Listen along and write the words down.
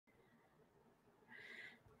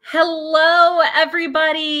Hello,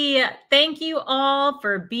 everybody. Thank you all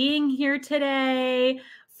for being here today,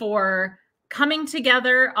 for coming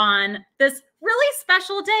together on this really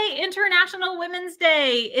special day, International Women's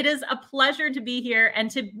Day. It is a pleasure to be here and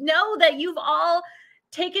to know that you've all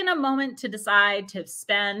taken a moment to decide to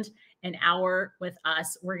spend an hour with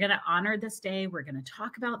us. We're going to honor this day. We're going to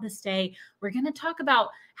talk about this day. We're going to talk about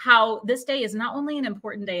how this day is not only an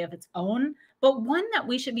important day of its own, but one that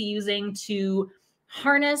we should be using to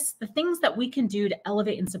harness the things that we can do to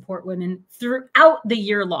elevate and support women throughout the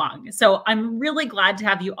year long. So I'm really glad to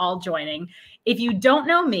have you all joining. If you don't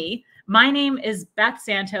know me, my name is Beth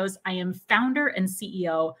Santos. I am founder and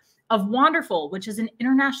CEO of Wonderful, which is an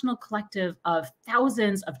international collective of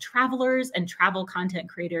thousands of travelers and travel content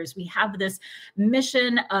creators. We have this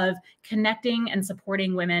mission of connecting and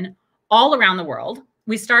supporting women all around the world.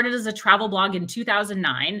 We started as a travel blog in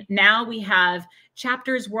 2009. Now we have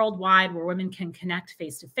chapters worldwide where women can connect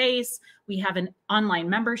face-to-face. We have an online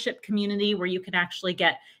membership community where you can actually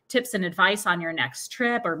get tips and advice on your next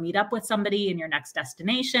trip or meet up with somebody in your next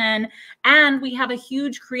destination. And we have a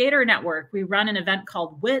huge creator network. We run an event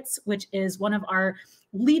called WITS, which is one of our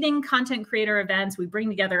leading content creator events. We bring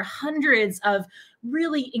together hundreds of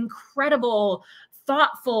really incredible,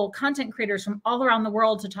 thoughtful content creators from all around the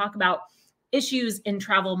world to talk about issues in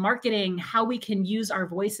travel marketing, how we can use our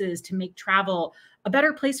voices to make travel a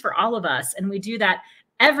better place for all of us. And we do that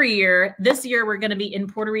every year. This year, we're going to be in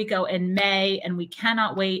Puerto Rico in May, and we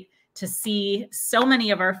cannot wait to see so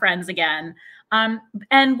many of our friends again.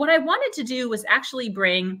 And what I wanted to do was actually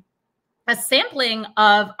bring a sampling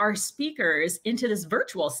of our speakers into this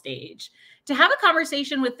virtual stage to have a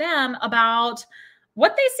conversation with them about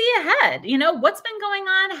what they see ahead, what's been going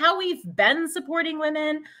on, how we've been supporting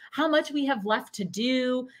women, how much we have left to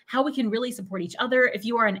do, how we can really support each other. If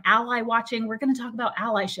you are an ally watching, we're going to talk about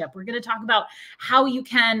allyship. We're going to talk about how you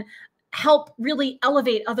can help really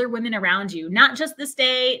elevate other women around you, not just this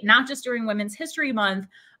day, not just during Women's History Month,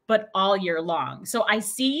 but all year long. So I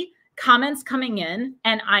see comments coming in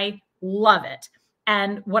and I love it.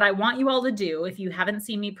 And what I want you all to do, if you haven't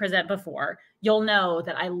seen me present before, you'll know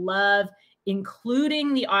that I love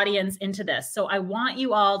including the audience into this. So I want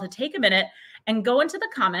you all to take a minute and go into the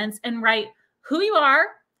comments and write who you are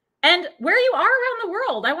and where you are around the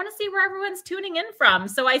world. I want to see where everyone's tuning in from.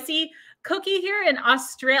 So I see Cookie here in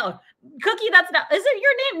Australia. Cookie, that's not, is it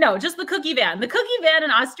your name? No, just the Cookie Van. The Cookie Van in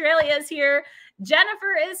Australia is here.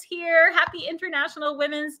 Jennifer is here. Happy International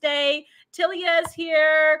Women's Day. Tilia is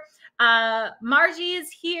here. Margie is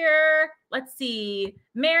here. Let's see.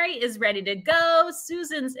 Mary is ready to go.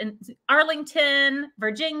 Susan's in Arlington,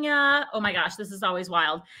 Virginia. Oh my gosh, this is always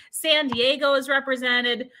wild. San Diego is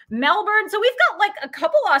represented. Melbourne. So we've got like a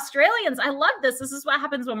couple Australians. I love this. This is what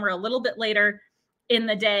happens when we're a little bit later in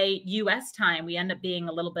the day, US time. We end up being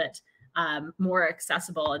a little bit more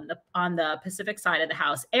accessible on the Pacific side of the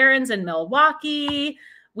house. Erin's in Milwaukee.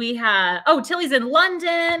 We have, Tilly's in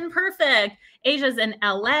London. Perfect. Asia's in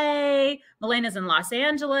LA. Melena's in Los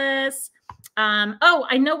Angeles.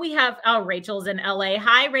 I know we have, Rachel's in LA.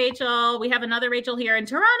 Hi, Rachel. We have another Rachel here in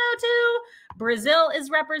Toronto too. Brazil is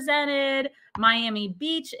represented. Miami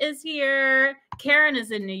Beach is here. Karen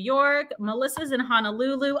is in New York. Melissa's in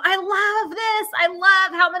Honolulu. I love this. I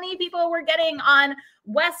love how many people we're getting on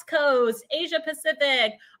West Coast, Asia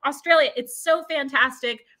Pacific, Australia. It's so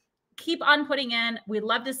fantastic. Keep on putting in. We'd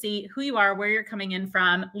love to see who you are, where you're coming in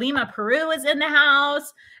from. Lima, Peru is in the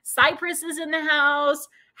house. Cyprus is in the house.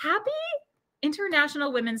 Happy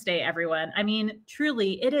International Women's Day, everyone. I mean,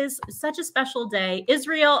 truly, it is such a special day.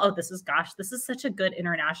 Israel, this is such a good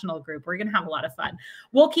international group. We're going to have a lot of fun.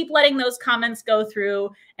 We'll keep letting those comments go through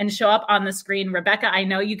and show up on the screen. Rebecca, I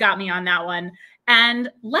know you got me on that one. And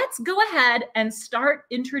let's go ahead and start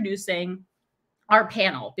introducing our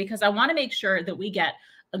panel, because I want to make sure that we get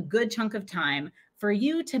a good chunk of time for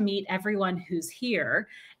you to meet everyone who's here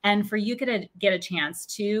and for you to get a chance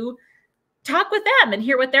to talk with them and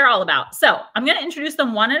hear what they're all about. So I'm going to introduce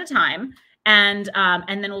them one at a time, and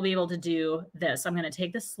then we'll be able to do this. I'm going to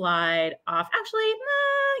take the slide off. Actually,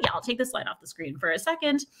 I'll take the slide off the screen for a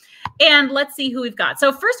second, and let's see who we've got.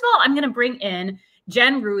 So first of all, I'm going to bring in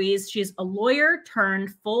Jen Ruiz. She's a lawyer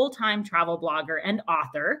turned full-time travel blogger and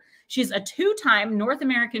author. She's a two-time North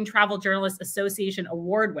American Travel Journalists Association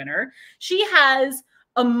award winner. She has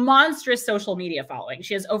a monstrous social media following.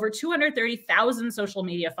 She has over 230,000 social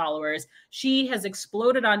media followers. She has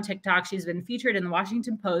exploded on TikTok. She's been featured in the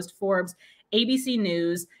Washington Post, Forbes, ABC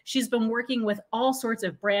News. She's been working with all sorts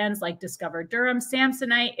of brands like Discover Durham,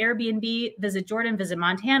 Samsonite, Airbnb, Visit Jordan, Visit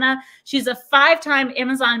Montana. She's a 5-time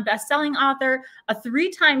Amazon bestselling author, a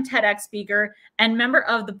 3-time TEDx speaker, and member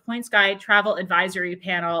of the Point Sky Travel Advisory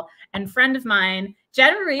Panel, and friend of mine,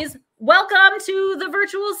 Jen Ruiz. Welcome to the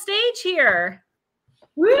virtual stage here.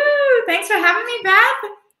 Woo! Thanks for having me,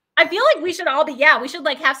 Beth. I feel like we should all be, we should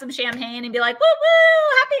like have some champagne and be like, woo woo,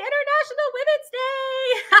 happy International Women's Day.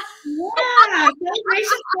 Yeah,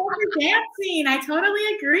 celebration for dancing. I totally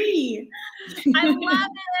agree. I love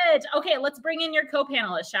it. Okay, let's bring in your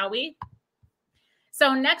co-panelists, shall we?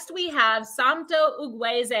 So next we have Samto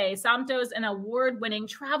Ugweze. Samto's an award-winning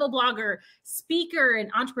travel blogger, speaker,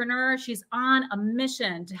 and entrepreneur. She's on a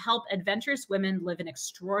mission to help adventurous women live an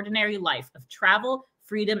extraordinary life of travel,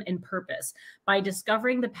 freedom, and purpose by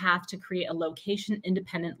discovering the path to create a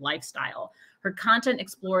location-independent lifestyle. Her content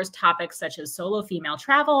explores topics such as solo female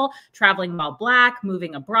travel, traveling while Black,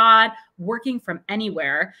 moving abroad, working from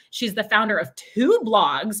anywhere. She's the founder of 2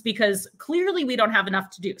 blogs because clearly we don't have enough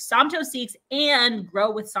to do. Samto Seeks and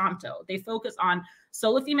Grow with Samto. They focus on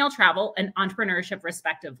solo female travel and entrepreneurship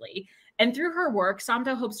respectively. And through her work,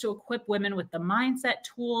 Samto hopes to equip women with the mindset,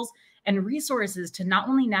 tools, and resources to not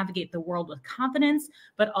only navigate the world with confidence,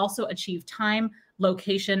 but also achieve time,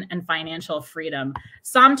 location, and financial freedom.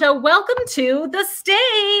 Samto, welcome to the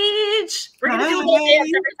stage. We're going to do a little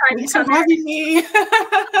dance every time you come here.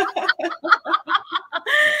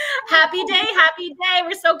 Happy day, happy day.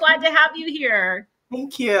 We're so glad to have you here.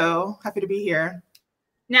 Thank you. Happy to be here.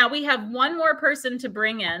 Now we have one more person to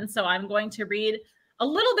bring in, so I'm going to read a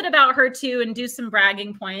little bit about her too and do some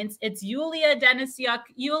bragging points. It's Yulia Denisyuk.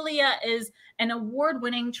 Yulia is an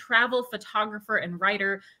award-winning travel photographer and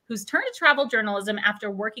writer who's turned to travel journalism after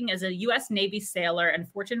working as a U.S. Navy sailor and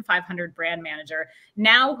Fortune 500 brand manager.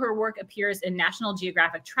 Now her work appears in National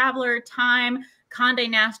Geographic Traveler, Time, Condé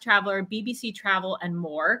Nast Traveler, BBC Travel, and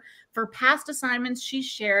more. For past assignments, she's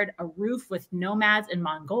shared a roof with nomads in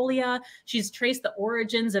Mongolia. She's traced the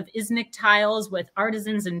origins of Iznik tiles with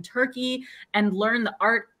artisans in Turkey and learned the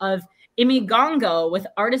art of imigongo with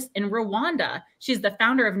artists in Rwanda. She's the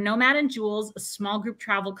founder of Nomad and Jewels, a small group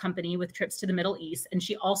travel company with trips to the Middle East. And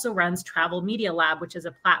she also runs Travel Media Lab, which is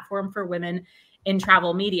a platform for women in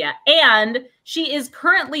travel media. And she is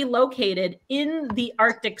currently located in the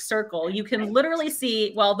Arctic Circle. You can literally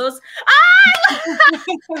see, well, those, I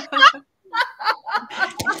love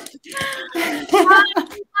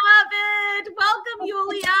it. Welcome,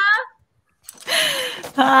 Yulia.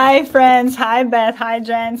 Hi, friends. Hi, Beth. Hi,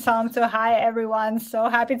 Jen. Samto. Hi, everyone. So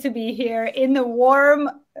happy to be here in the warm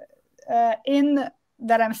inn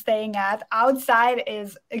that I'm staying at. Outside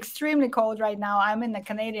is extremely cold right now. I'm in the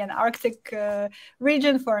Canadian Arctic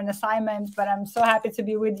region for an assignment, but I'm so happy to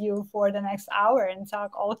be with you for the next hour and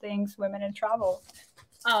talk all things women in travel.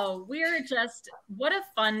 Oh, we're just, what a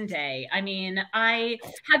fun day. I mean,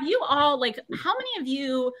 have you all, like, how many of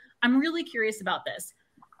you, I'm really curious about this.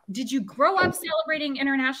 Did you grow up celebrating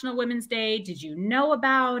International Women's Day? Did you know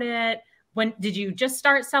about it? When did you just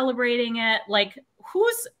start celebrating it? Like,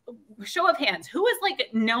 show of hands, who has like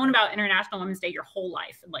known about International Women's Day your whole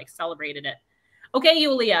life and like celebrated it? Okay,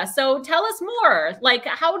 Yulia, so tell us more. Like,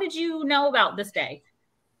 how did you know about this day?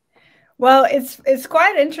 Well, it's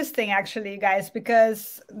quite interesting, actually, guys,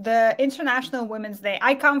 because the International Women's Day,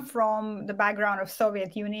 I come from the background of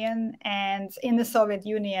Soviet Union, and in the Soviet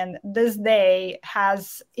Union, this day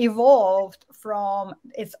has evolved from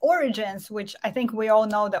its origins, which I think we all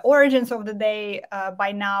know the origins of the day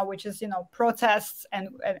by now, which is, you know, protests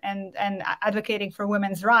and advocating for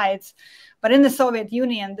women's rights. But in the Soviet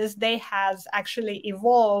Union, this day has actually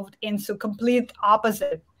evolved into complete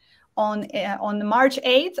opposite. On March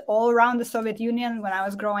 8th, all around the Soviet Union, when I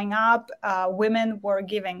was growing up, women were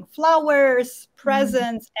giving flowers,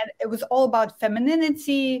 presents, and it was all about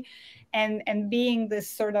femininity and being this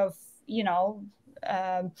sort of, you know,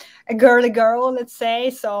 a girly girl, let's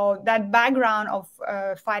say. So that background of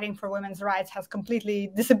fighting for women's rights has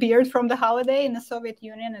completely disappeared from the holiday in the Soviet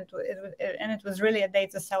Union. It was really a day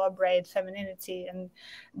to celebrate femininity and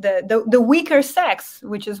the weaker sex,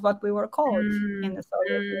 which is what we were called in the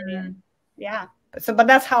Soviet Union. Yeah. But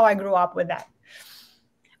that's how I grew up with that.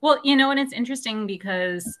 Well, you know, and it's interesting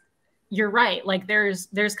because you're right. Like there's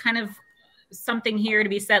kind of something here to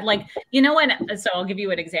be said. Like, you know, so I'll give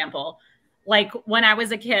you an example. Like when I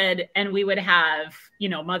was a kid and we would have, you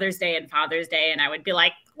know, Mother's Day and Father's Day, and I would be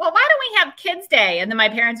like, well, why don't we have Kids Day? And then my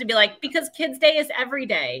parents would be like, because Kids Day is every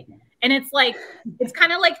day. And it's like, it's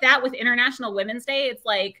kind of like that with International Women's Day. It's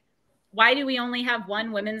like, why do we only have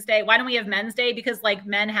one Women's Day? Why don't we have Men's Day? Because like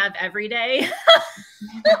men have every day.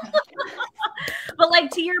 But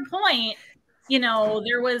like, to your point, you know,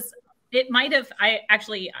 it might have,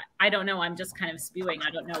 I don't know. I'm just kind of spewing.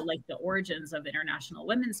 I don't know like the origins of International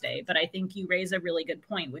Women's Day, but I think you raise a really good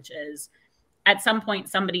point, which is at some point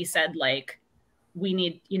somebody said like, we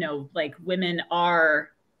need, you know, like women are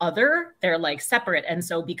other, they're like separate. And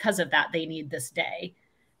so because of that, they need this day.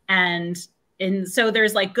 And so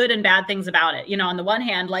there's like good and bad things about it. You know, on the one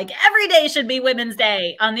hand, like every day should be Women's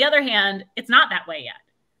Day. On the other hand, it's not that way yet.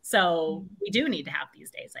 So we do need to have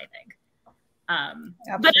these days, I think.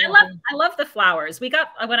 But I love the flowers. When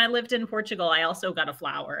I lived in Portugal, I also got a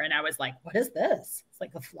flower and I was like, what is this? It's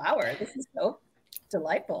like a flower. This is so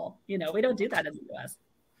delightful. You know, we don't do that in the US.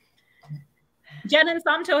 Jen and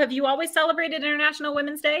Samto, have you always celebrated International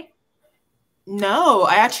Women's Day? No,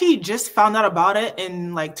 I actually just found out about it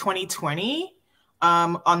in like 2020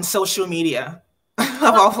 on social media of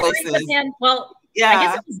all places. Well, yeah, I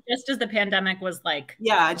guess it was just as the pandemic was like.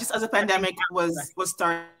 Yeah, just as the pandemic was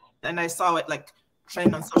starting, and I saw it like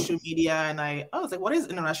trending on social media, and I was like, what is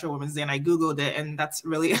International Women's Day? And I Googled it, and that's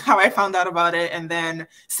really how I found out about it. And then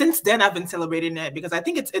since then, I've been celebrating it because I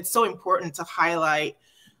think it's so important to highlight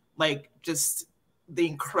like just the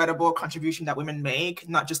incredible contribution that women make,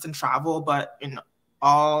 not just in travel, but in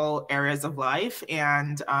all areas of life.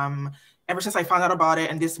 And ever since I found out about it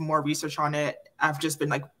and did some more research on it, I've just been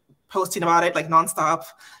like posting about it like nonstop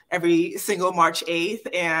every single March 8th.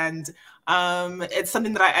 And it's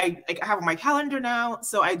something that I have on my calendar now.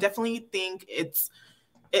 So I definitely think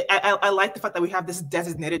I like the fact that we have this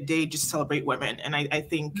designated day just to celebrate women. And I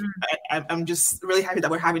think I'm just really happy that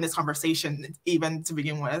we're having this conversation even to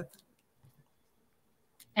begin with.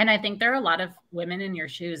 And I think there are a lot of women in your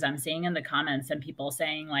shoes. I'm seeing in the comments and people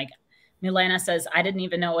saying like, Milena says, I didn't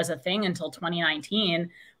even know it was a thing until 2019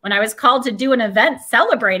 when I was called to do an event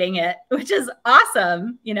celebrating it, which is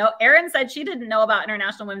awesome. You know, Erin said she didn't know about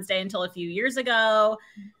International Women's Day until a few years ago.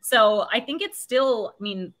 So I think it's still, I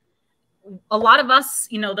mean, a lot of us,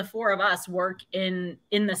 you know, the four of us work in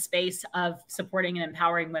the space of supporting and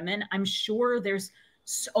empowering women. I'm sure there's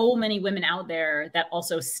so many women out there that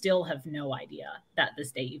also still have no idea that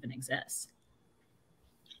this day even exists.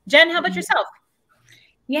 Jen, how about yourself?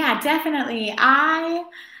 Yeah, definitely. I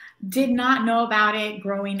did not know about it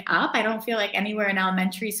growing up. I don't feel like anywhere in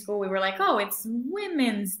elementary school we were like, oh, it's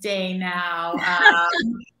Women's Day now.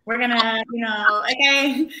 We're gonna, you know, like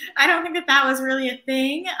I don't think that was really a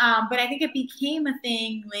thing. But I think it became a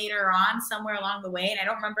thing later on somewhere along the way. And I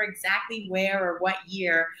don't remember exactly where or what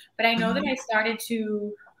year, but I know that I started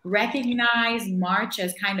to recognize March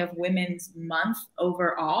as kind of Women's Month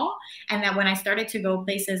overall. And that when I started to go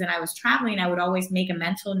places and I was traveling, I would always make a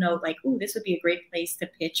mental note like, oh, this would be a great place to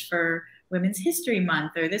pitch for Women's History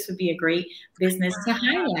Month, or this would be a great business to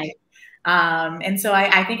highlight. And so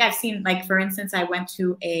I think I've seen, like, for instance, I went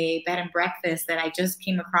to a bed and breakfast that I just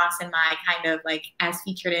came across in my kind of like as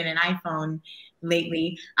featured in an iPhone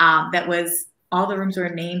lately, that was all the rooms were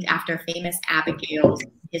named after famous Abigails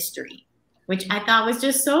in history, which I thought was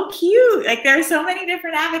just so cute. Like there are so many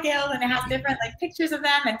different Abigails and it has different like pictures of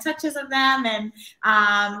them and touches of them. And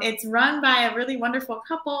it's run by a really wonderful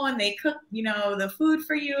couple and they cook, you know, the food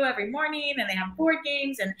for you every morning and they have board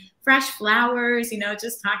games and fresh flowers, you know,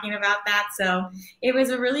 just talking about that. So it was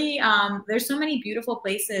a really, there's so many beautiful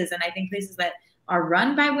places and I think places that are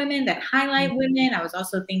run by women that highlight women. I was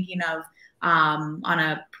also thinking of on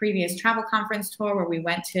a previous travel conference tour where we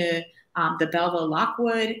went to the Belva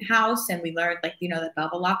Lockwood house, and we learned, like, you know, that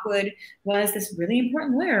Belva Lockwood was this really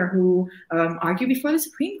important lawyer who argued before the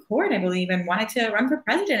Supreme Court, I believe, and wanted to run for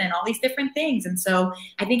president and all these different things. And so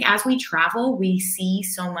I think as we travel, we see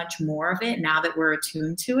so much more of it now that we're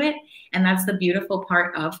attuned to it. And that's the beautiful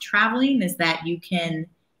part of traveling, is that you can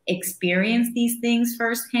experience these things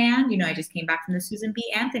firsthand. You know, I just came back from the Susan B.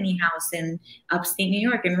 Anthony house in upstate New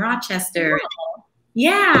York in Rochester. Cool.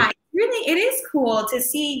 Yeah. Really, it is cool to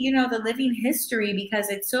see, you know, the living history, because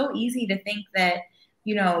it's so easy to think that,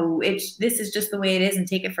 you know, this is just the way it is and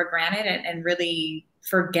take it for granted and really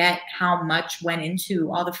forget how much went into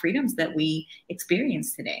all the freedoms that we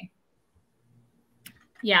experience today.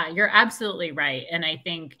 Yeah, you're absolutely right. And I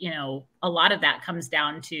think, you know, a lot of that comes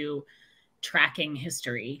down to tracking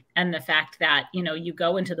history and the fact that, you know, you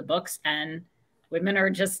go into the books and women are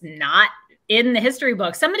just not in the history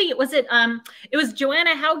book. Somebody, it was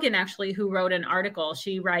Joanna Haugen actually who wrote an article.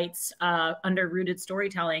 She writes under Rooted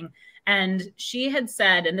Storytelling. And she had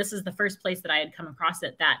said, and this is the first place that I had come across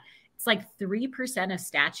it, that it's like 3% of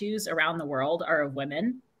statues around the world are of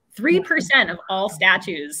women. 3% of all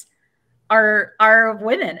statues are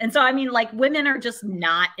women. And so, I mean, like, women are just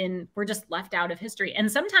not in, we're just left out of history.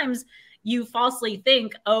 And sometimes you falsely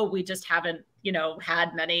think, oh, we just haven't, you know,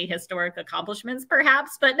 had many historic accomplishments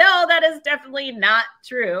perhaps, but no, that is definitely not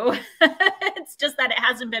true. It's just that it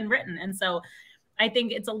hasn't been written. And so I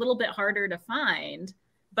think it's a little bit harder to find,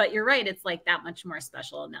 but you're right. It's like that much more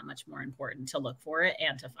special and that much more important to look for it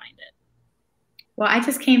and to find it. Well, I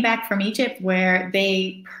just came back from Egypt where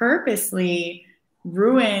they purposely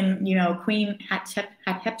ruin, you know, Queen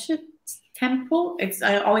Hatshepsut's temple. It's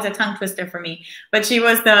always a tongue twister for me, but she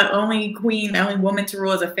was the only queen, the only woman to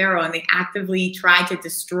rule as a pharaoh, and they actively tried to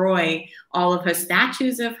destroy all of her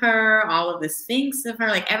statues of her, all of the sphinx of her,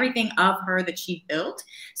 like everything of her that she built,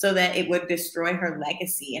 so that it would destroy her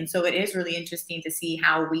legacy. And so it is really interesting to see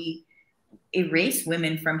how we erase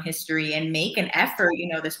women from history and make an effort. You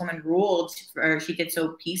know, this woman ruled, or she did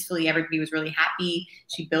so peacefully. Everybody was really happy.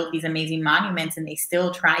 She built these amazing monuments, and they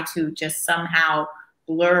still try to just somehow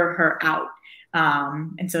blur her out.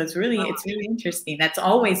 And so it's really interesting. That's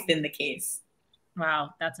always been the case.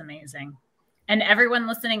 Wow, that's amazing. And everyone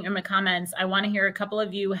listening in the comments, I want to hear, a couple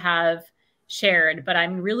of you have shared, but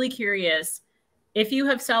I'm really curious if you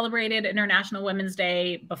have celebrated International Women's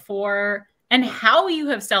Day before and how you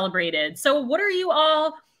have celebrated. So what are you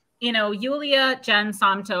all, you know, Yulia, Jen,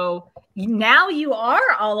 Santo, now you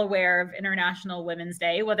are all aware of International Women's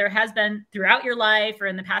Day, whether it has been throughout your life or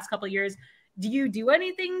in the past couple of years. Do you do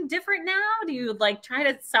anything different now? Do you like try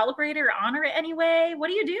to celebrate or honor it anyway? What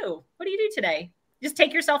do you do? What do you do today? Just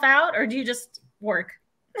take yourself out, or do you just work?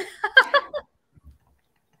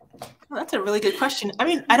 Well, that's a really good question. I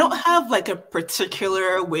mean, I don't have like a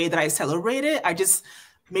particular way that I celebrate it. I just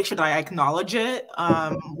make sure that I acknowledge it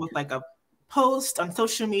with like a post on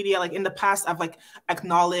social media. Like in the past, I've like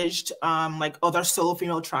acknowledged like other solo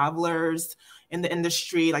female travelers in the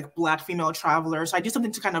industry, like Black female travelers. So I do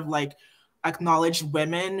something to kind of like acknowledge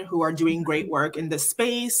women who are doing great work in this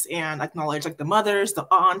space, and acknowledge like the mothers, the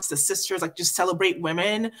aunts, the sisters, like just celebrate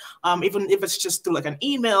women, even if it's just through like an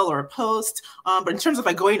email or a post. But in terms of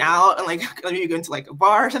like going out and like maybe going to like a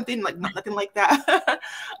bar or something, like nothing like that.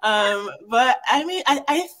 But I mean,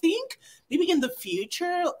 I think maybe in the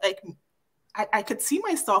future, like I could see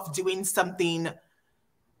myself doing something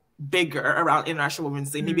bigger around International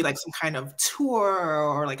Women's Day, maybe like some kind of tour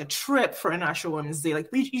or like a trip for International Women's Day. Like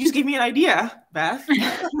you just gave me an idea, Beth. This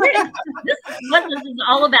is what this is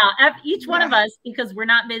all about. Each one of us, because we're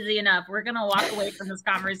not busy enough, we're going to walk away from this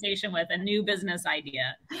conversation with a new business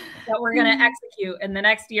idea that we're going to execute in the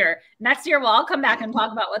next year. Next year, we'll all come back and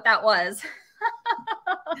talk about what that was.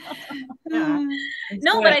 Yeah.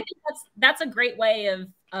 No, but I think that's a great way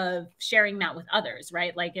of sharing that with others,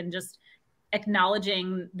 right? Like, and just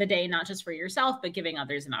acknowledging the day, not just for yourself, but giving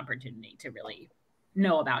others an opportunity to really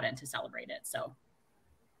know about it and to celebrate it. So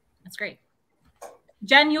that's great.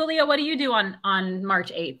 Jen, Yulia, what do you do on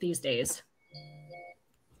March 8th these days?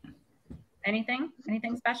 Anything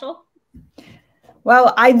special?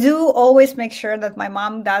 Well, I do always make sure that my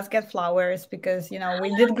mom does get flowers, because, you know,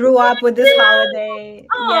 we did grow up with this holiday.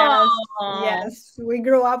 Yes, we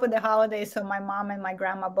grew up with the holiday. So my mom and my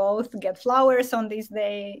grandma both get flowers on this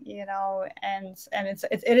day, you know, and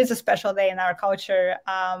it is a special day in our culture.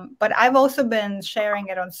 But I've also been sharing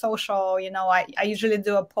it on social. You know, I usually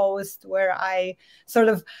do a post where I sort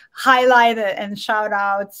of highlight it and shout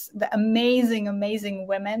out the amazing, amazing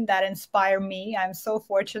women that inspire me. I'm so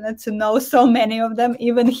fortunate to know so many of them,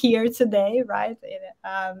 even here today, right,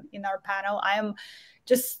 in our panel. I am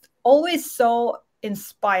just always so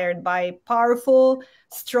inspired by powerful,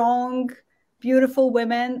 strong, beautiful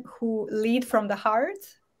women who lead from the heart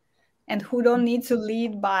and who don't need to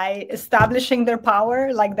lead by establishing their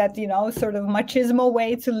power, like that, you know, sort of machismo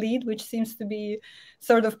way to lead, which seems to be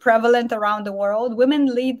sort of prevalent around the world. Women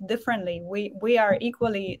lead differently. We are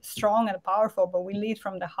equally strong and powerful, but we lead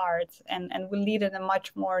from the heart, and we lead in a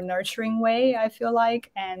much more nurturing way, I feel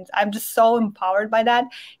like. And I'm just so empowered by that.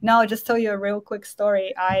 Now, I'll just tell you a real quick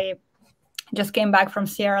story. I just came back from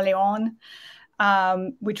Sierra Leone,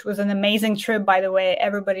 which was an amazing trip, by the way.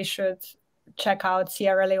 Everybody should check out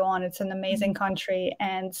Sierra Leone. It's an amazing country.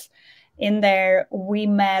 And in there, we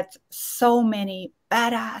met so many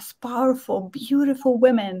badass, powerful, beautiful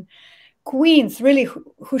women, queens, really,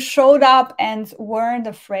 who showed up and weren't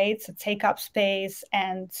afraid to take up space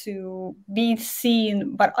and to be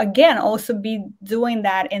seen, but again, also be doing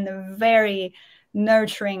that in a very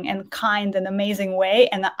nurturing and kind and amazing way.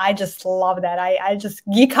 And I just love that. I just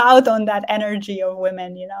geek out on that energy of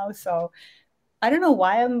women, you know. So I don't know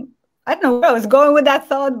why I don't know where I was going with that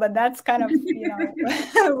thought, but that's kind of, you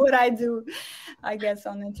know, what I do, I guess,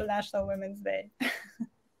 on International Women's Day.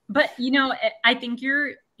 But, you know, I think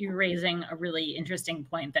you're raising a really interesting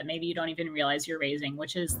point that maybe you don't even realize you're raising,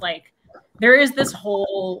 which is like, there is this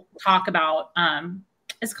whole talk about,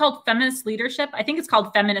 it's called feminist leadership. I think it's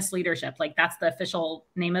called feminist leadership. Like that's the official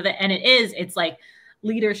name of it. And it's like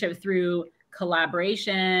leadership through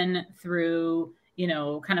collaboration, through, you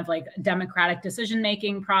know, kind of like democratic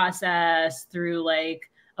decision-making process, through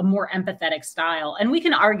like a more empathetic style. And we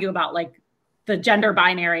can argue about like the gender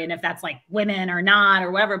binary and if that's like women or not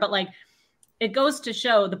or whatever, but like it goes to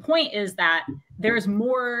show, the point is that there's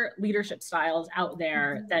more leadership styles out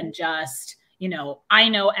there than just, you know, I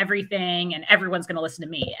know everything and everyone's going to listen to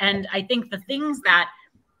me. And I think the things that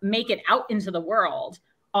make it out into the world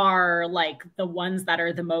are like the ones that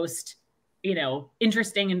are the most, you know,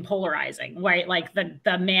 interesting and polarizing, right? Like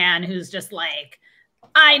the man who's just like,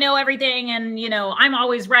 I know everything and, you know, I'm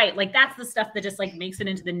always right. Like that's the stuff that just like makes it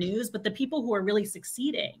into the news. But the people who are really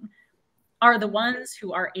succeeding are the ones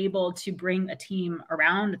who are able to bring a team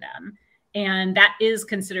around them. And that is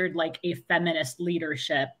considered like a feminist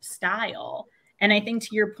leadership style. And I think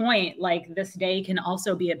to your point, like this day can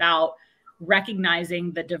also be about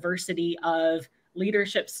recognizing the diversity of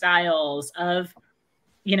leadership styles, of,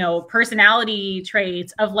 you know, personality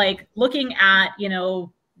traits, of like looking at, you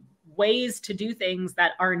know, ways to do things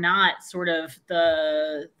that are not sort of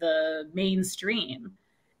the mainstream,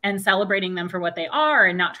 and celebrating them for what they are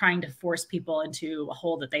and not trying to force people into a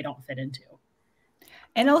hole that they don't fit into.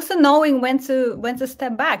 And also knowing when to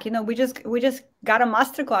step back. You know, we just got a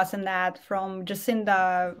masterclass in that from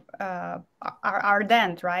Jacinda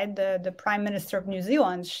Ardern, right? The Prime Minister of New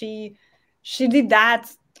Zealand. She did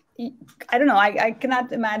that. I don't know. I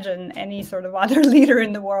cannot imagine any sort of other leader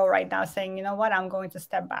in the world right now saying, you know what, I'm going to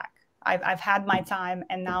step back. I've had my time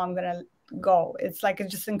and now I'm going to go. It's like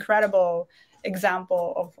it's just incredible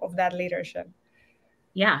example of that leadership.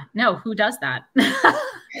 Yeah, no, who does that?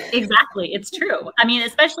 Exactly. It's true. I mean,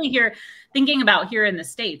 especially here, thinking about here in the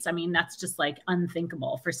States, I mean, that's just like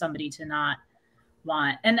unthinkable for somebody to not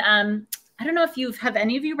want. And I don't know if have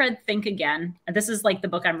any of you read Think Again? This is like the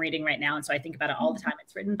book I'm reading right now. And so I think about it all the time.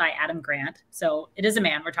 It's written by Adam Grant. So it is a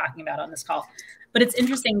man we're talking about on this call. But it's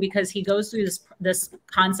interesting because he goes through this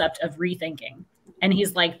concept of rethinking. And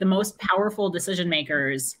he's like, the most powerful decision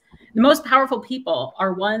makers, the most powerful people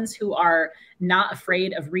are ones who are not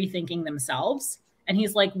afraid of rethinking themselves. And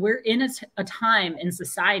he's like, we're in a time in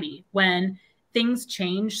society when things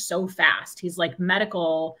change so fast. He's like,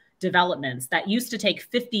 medical developments that used to take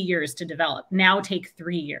 50 years to develop now take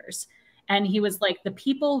 3 years. And he was like, the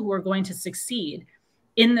people who are going to succeed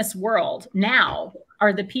in this world now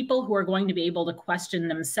are the people who are going to be able to question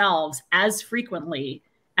themselves as frequently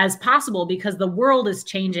as possible, because the world is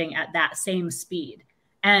changing at that same speed.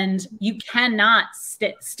 And you cannot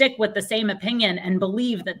stick with the same opinion and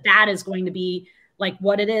believe that that is going to be like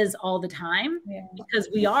what it is all the time, because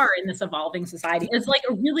we are in this evolving society. It's like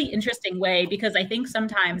a really interesting way, because I think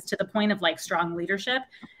sometimes, to the point of like strong leadership,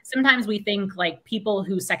 sometimes we think like people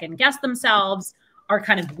who second guess themselves are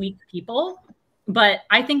kind of weak people. But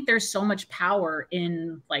I think there's so much power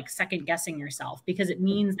in like second guessing yourself, because it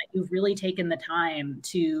means that you've really taken the time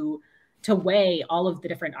to weigh all of the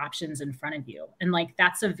different options in front of you. And like,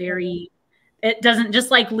 that's a very, it doesn't,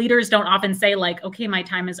 just like leaders don't often say like, okay, my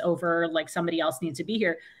time is over, like somebody else needs to be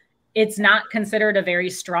here. It's not considered a very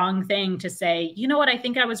strong thing to say, you know what, I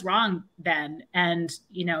think I was wrong then. And,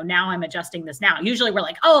 you know, now I'm adjusting this now. Usually we're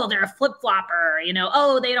like, oh, they're a flip-flopper, you know,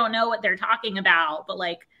 oh, they don't know what they're talking about. But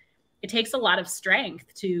like, it takes a lot of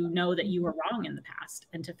strength to know that you were wrong in the past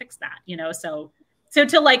and to fix that, you know? So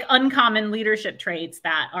to like uncommon leadership traits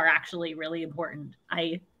that are actually really important,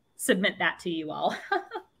 I submit that to you all.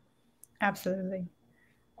 Absolutely.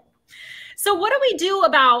 So what do we do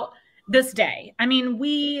about this day? I mean,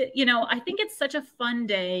 you know, I think it's such a fun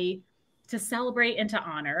day to celebrate and to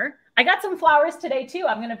honor. I got some flowers today too.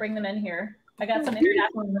 I'm going to bring them in here. I got some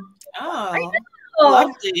international. Oh,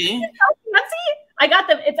 lovely. I got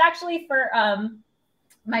them. It's actually for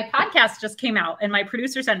my podcast just came out and my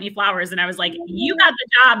producer sent me flowers and I was like, you got the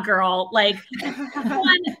job, girl. Like,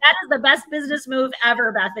 that is the best business move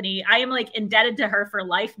ever, Bethany. I am like indebted to her for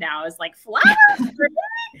life now. It's like flowers.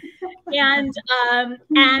 And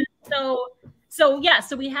so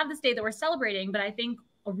we have this day that we're celebrating, but I think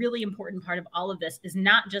a really important part of all of this is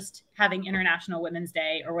not just having International Women's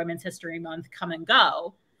Day or Women's History Month come and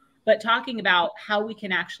go, but talking about how we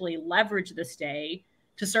can actually leverage this day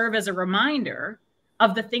to serve as a reminder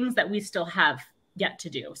of the things that we still have yet to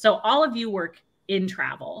do. So all of you work in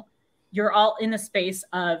travel. You're all in the space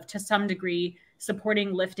of, to some degree,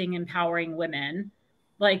 supporting, lifting, empowering women.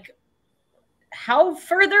 Like, how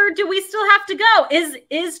further do we still have to go?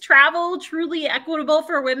 Is travel truly equitable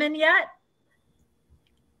for women yet?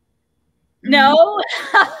 No.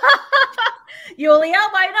 Yulia,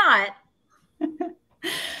 why not?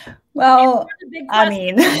 Well, I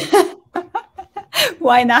mean,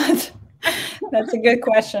 why not? That's a good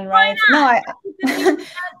question, right? No,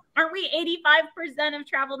 aren't we 85% of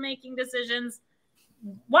travel making decisions?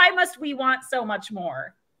 Why must we want so much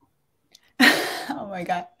more? Oh my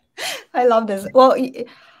God. I love this. Well,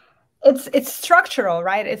 it's structural,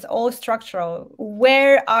 right? It's all structural.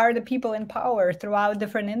 Where are the people in power throughout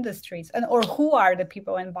different industries, and or who are the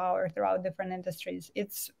people in power throughout different industries?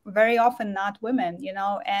 It's very often not women, you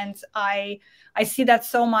know. And I see that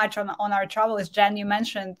so much on our travels. Jen, you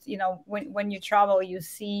mentioned, you know, when you travel, you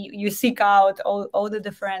seek out all the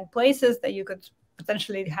different places that you could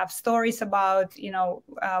potentially have stories about, you know,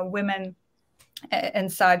 women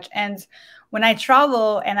and such. And when I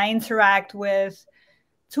travel and I interact with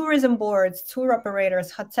tourism boards, tour operators,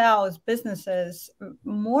 hotels, businesses,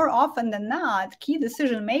 more often than not, key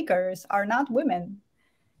decision makers are not women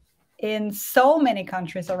in so many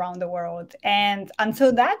countries around the world. And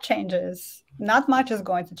until that changes, not much is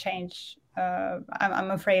going to change.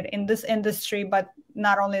 I'm afraid in this industry, but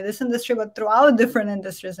not only this industry, but throughout different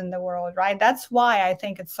industries in the world, right? That's why I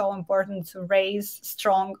think it's so important to raise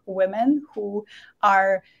strong women who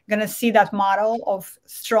are going to see that model of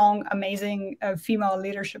strong, amazing female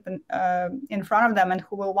leadership in front of them, and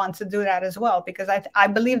who will want to do that as well. Because I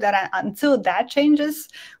believe that until that changes,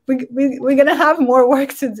 we're going to have more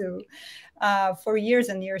work to do for years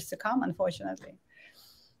and years to come, unfortunately.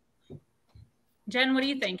 Jen, what do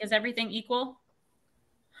you think? Is everything equal?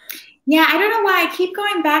 Yeah, I don't know why I keep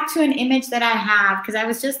going back to an image that I have, because I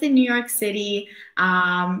was just in New York City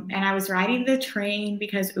and I was riding the train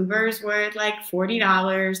because Ubers were like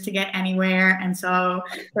 $40 to get anywhere. And so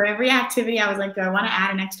for every activity, I was like, do I want to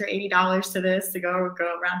add an extra $80 to this to go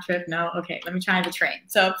round trip? No. Okay, let me try the train.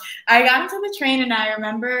 So I got into the train and I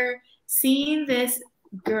remember seeing this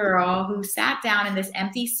girl who sat down in this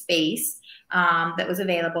empty space that was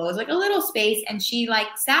available. It was like a little space, and she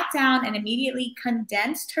like sat down and immediately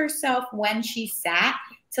condensed herself when she sat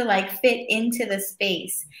to like fit into the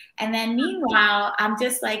space. And then meanwhile, I'm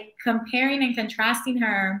just like comparing and contrasting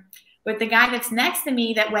her with the guy that's next to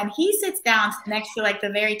me, that when he sits down next to like the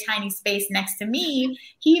very tiny space next to me,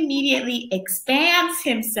 he immediately expands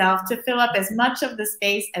himself to fill up as much of the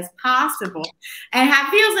space as possible and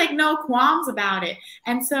feels like no qualms about it.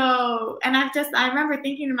 And so, and I remember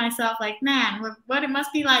thinking to myself, like, man, what it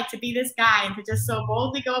must be like to be this guy and to just so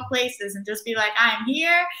boldly go places and just be like, I'm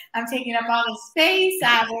here, I'm taking up all this space,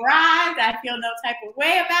 I've arrived, I feel no type of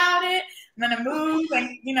way about it. I'm gonna move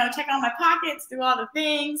and, you know, check all my pockets, do all the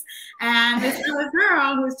things. And this other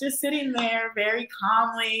girl who's just sitting there very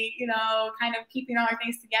calmly, you know, kind of keeping all her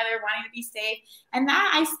things together, wanting to be safe. And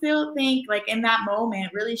that, I still think, like, in that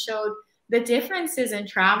moment really showed the differences in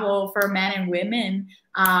travel for men and women,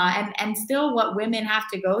 and still what women have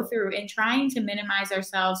to go through in trying to minimize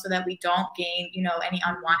ourselves so that we don't gain, you know, any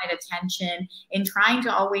unwanted attention, in trying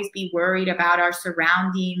to always be worried about our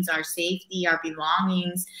surroundings, our safety, our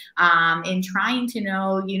belongings, in trying to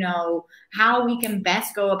know, you know, how we can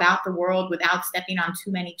best go about the world without stepping on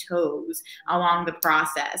too many toes along the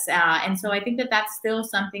process. And so I think that that's still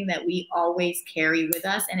something that we always carry with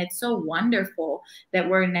us. And it's so wonderful that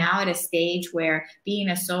we're now at a stage where being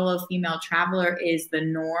a solo female traveler is the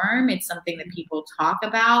norm. It's something that people talk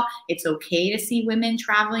about. It's okay to see women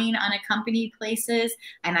traveling unaccompanied places.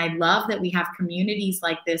 And I love that we have communities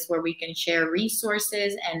like this where we can share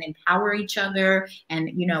resources and empower each other and,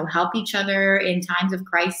 you know, help each other in times of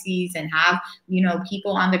crises and have, you know,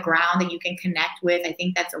 people on the ground that you can connect with. I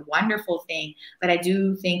think that's a wonderful thing. But I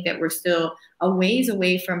do think that we're still a ways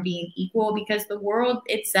away from being equal, because the world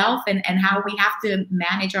itself and how we have to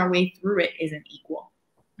manage our way through it isn't equal.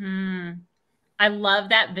 I love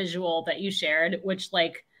that visual that you shared, which,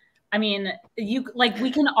 like, I mean, you, like, we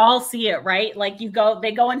can all see it, right? Like, they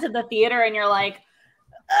go into the theater and you're like,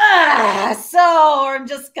 so I'm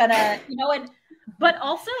just gonna, you know, but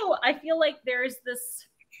also I feel like there's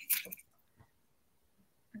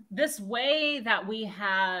this way that we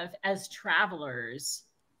have as travelers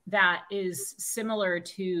that is similar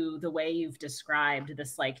to the way you've described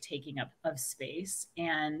this, like, taking up of space.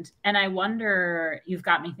 And I wonder, you've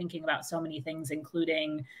got me thinking about so many things,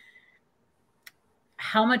 including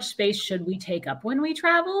how much space should we take up when we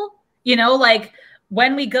travel? You know, like,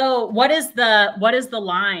 when we go, what is the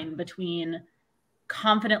line between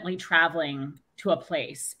confidently traveling to a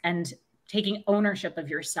place and taking ownership of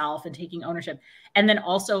yourself and taking ownership, and then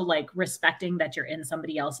also, like, respecting that you're in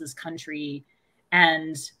somebody else's country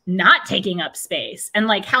and not taking up space? And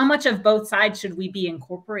like, how much of both sides should we be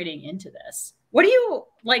incorporating into this? What do you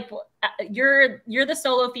like? You're the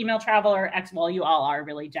solo female traveler. Well, you all are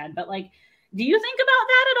really, Jen, but like, do you think about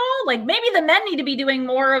that at all? Like maybe the men need to be doing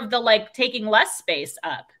more of the like taking less space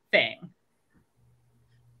up thing.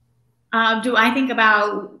 Do I think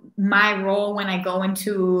about my role when I go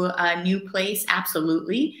into a new place?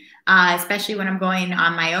 Absolutely. Especially when I'm going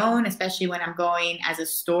on my own, especially when I'm going as a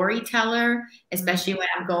storyteller, especially when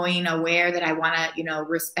I'm going aware that I want to, you know,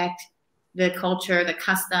 respect the culture, the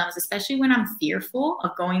customs, especially when I'm fearful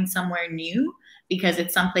of going somewhere new because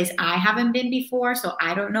it's someplace I haven't been before. So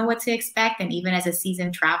I don't know what to expect. And even as a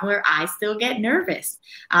seasoned traveler, I still get nervous.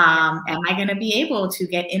 Am I going to be able to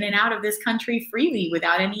get in and out of this country freely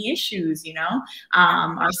without any issues, you know?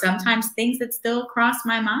 Are sometimes things that still cross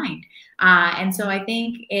my mind. And so I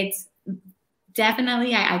think it's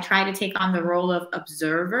definitely, I try to take on the role of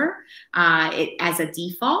observer as a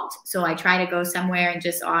default. So I try to go somewhere and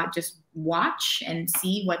just watch and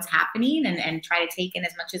see what's happening and try to take in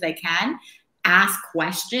as much as I can. Ask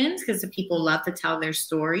questions because the people love to tell their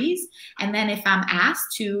stories. And then if I'm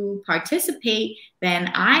asked to participate,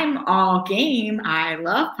 then I'm all game. I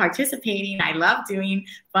love participating. I love doing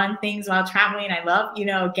fun things while traveling. I love, you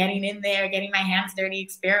know, getting in there, getting my hands dirty,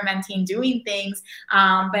 experimenting, doing things.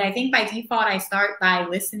 But I think by default, I start by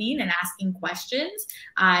listening and asking questions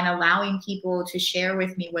and allowing people to share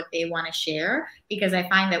with me what they want to share. Because I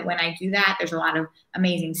find that when I do that, there's a lot of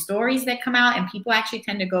amazing stories that come out and people actually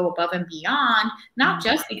tend to go above and beyond, not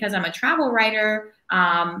just because I'm a travel writer,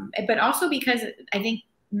 but also because I think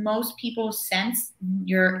most people sense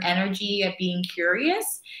your energy of being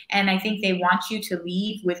curious. And I think they want you to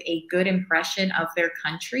leave with a good impression of their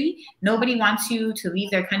country. Nobody wants you to leave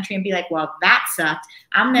their country and be like, well, that sucked.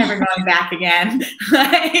 I'm never going back again.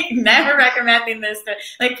 Like, never recommending this.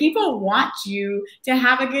 Like, people want you to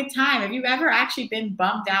have a good time. If you've ever actually been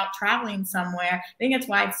bummed out traveling somewhere, I think that's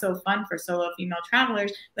why it's so fun for solo female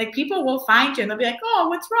travelers. Like, people will find you and they'll be like, oh,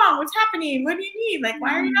 what's wrong? What's happening? What do you need? Like,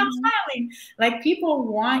 why are you not smiling? Like, people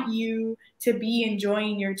want you to be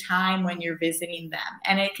enjoying your time when you're visiting them.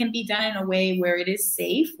 And it can be done in a way where it is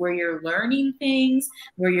safe, where you're learning things,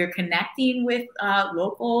 where you're connecting with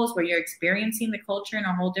locals, where you're experiencing the culture in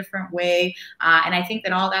a whole different way. And I think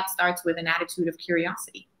that all that starts with an attitude of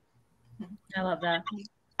curiosity. I love that.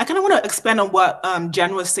 I kind of want to expand on what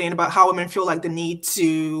Jen was saying about how women feel like the need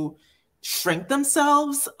to shrink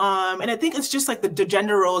themselves. And I think it's just like the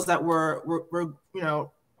gender roles that we're you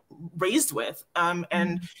know, raised with.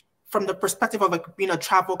 And from the perspective of like being a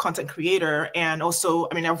travel content creator, and also,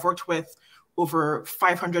 I mean, I've worked with over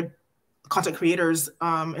 500 content creators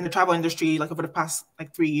in the travel industry, like over the past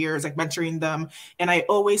like 3 years, like mentoring them. And I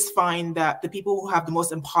always find that the people who have the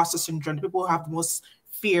most imposter syndrome, the people who have the most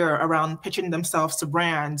fear around pitching themselves to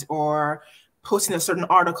brand or posting a certain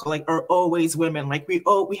article, like, are always women. Like we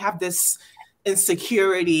have this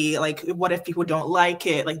insecurity, like, what if people don't like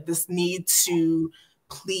it? Like this need to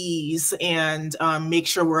please and make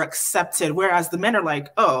sure we're accepted. Whereas the men are like,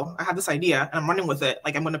 oh, I have this idea and I'm running with it.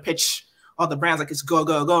 Like, I'm going to pitch all the brands, like, it's go,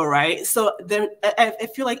 go, go, right? So there, I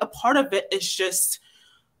feel like a part of it is just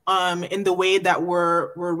in the way that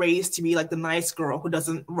we're raised to be like the nice girl who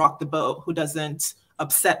doesn't rock the boat, who doesn't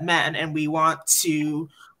upset men. And we want to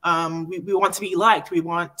we want to be liked. We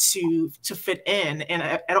want to fit in. And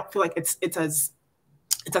I don't feel like it's as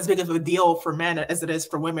big of a deal for men as it is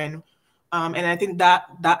for women. And I think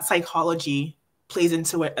that psychology plays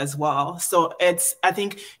into it as well. So I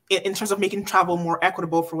think in terms of making travel more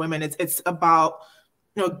equitable for women, it's about,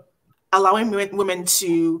 you know, allowing women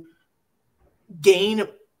to gain,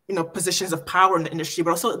 you know, positions of power in the industry, but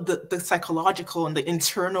also the psychological and the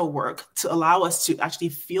internal work to allow us to actually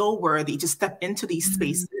feel worthy, to step into these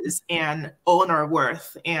spaces and own our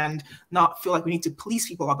worth and not feel like we need to please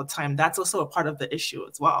people all the time. That's also a part of the issue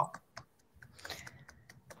as well.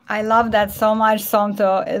 I love that so much,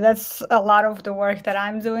 Somto. That's a lot of the work that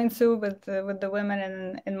I'm doing too with the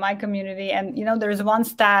women in my community. And, you know, there's one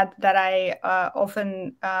stat that I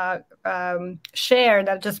often share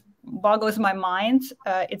that just boggles my mind.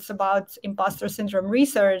 It's about imposter syndrome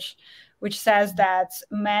research, which says that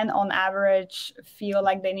men on average feel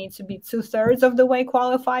like they need to be 2/3 of the way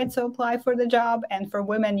qualified to apply for the job. And for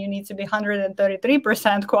women, you need to be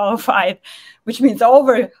 133% qualified, which means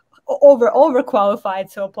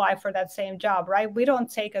overqualified to apply for that same job, right? We don't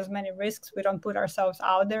take as many risks. We don't put ourselves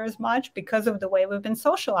out there as much because of the way we've been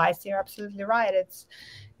socialized. You're absolutely right. It's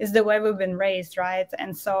the way we've been raised, right?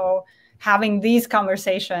 And so having these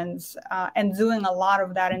conversations and doing a lot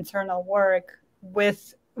of that internal work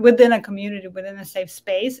with within a community, within a safe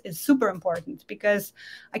space is super important, because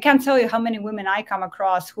I can't tell you how many women I come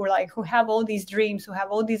across who are like, who have all these dreams, who have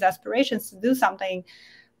all these aspirations to do something,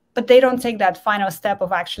 but they don't take that final step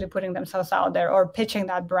of actually putting themselves out there or pitching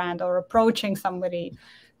that brand or approaching somebody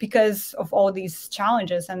because of all these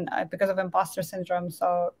challenges and because of imposter syndrome.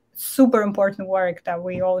 So super important work that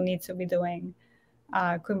we all need to be doing.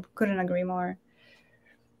 Couldn't agree more.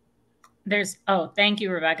 Thank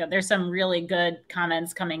you, Rebecca. There's some really good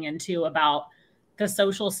comments coming in too about the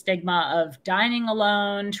social stigma of dining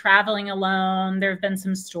alone, traveling alone. There have been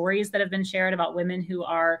some stories that have been shared about women who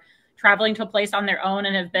are traveling to a place on their own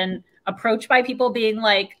and have been approached by people being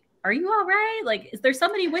like, are you all right? Like, is there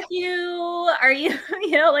somebody with you? Are you,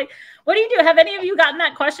 like, what do you do? Have any of you gotten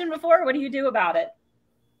that question before? What do you do about it?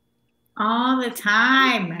 All the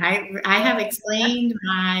time. I have explained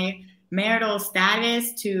my marital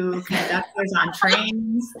status to conductors on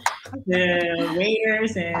trains, the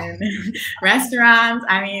waiters in restaurants.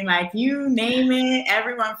 I mean, like, you name it,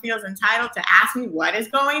 everyone feels entitled to ask me what is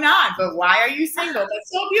going on. But why are you single?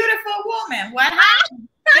 That's so beautiful, woman. What happened?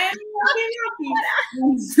 And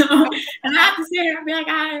I have to sit here and be like,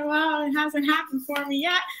 well, it hasn't happened for me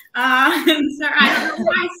yet. Sir, I don't know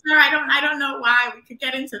why, sir. I don't know why. We could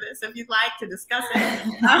get into this if you'd like to discuss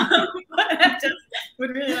it. But I just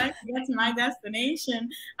would really like to get to my destination.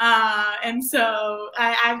 And so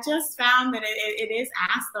I've just found that it is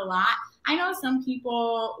asked a lot. I know some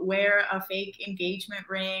people wear a fake engagement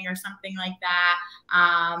ring or something like that.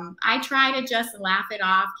 I try to just laugh it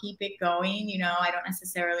off, keep it going. I don't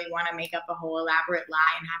necessarily want to make up a whole elaborate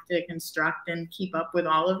lie and have to construct and keep up with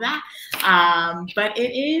all of that. But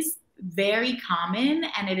it is very common,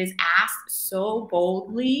 and it is asked so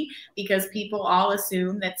boldly because people all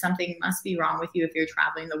assume that something must be wrong with you if you're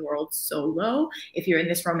traveling the world solo, if you're in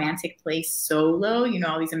this romantic place solo.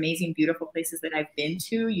 All these amazing, beautiful places that I've been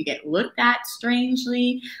to, you get looked at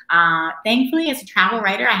strangely. Thankfully, as a travel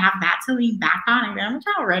writer, I have that to lean back on. I'm a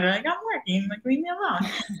travel writer, like, I'm working, like, leave me alone.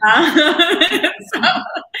 So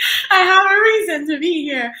I have a reason to be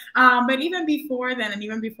here. But even before then, and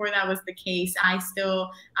even before that was the case, I still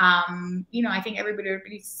I think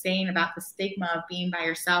everybody's saying about the stigma of being by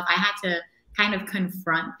yourself. I had to kind of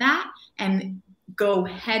confront that and go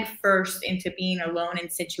head first into being alone in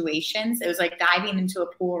situations. It was like diving into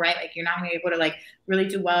a pool, right? Like, you're not going to be able to like really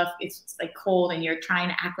do well if it's like cold and you're trying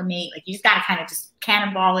to acclimate. Like, you just got to kind of just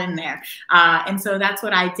cannonball in there. And so that's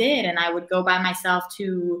what I did. And I would go by myself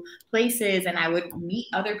to places and I would meet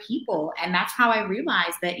other people. And that's how I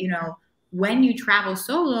realized that, when you travel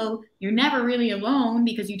solo, you're never really alone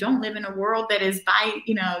because you don't live in a world that is by,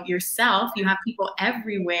 yourself. You have people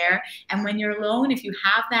everywhere. And when you're alone, if you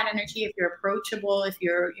have that energy, if you're approachable, if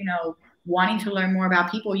you're, wanting to learn more about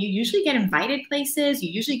people, you usually get invited places. You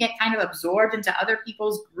usually get kind of absorbed into other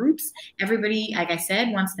people's groups. Everybody, like I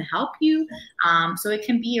said, wants to help you. So it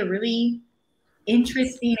can be a really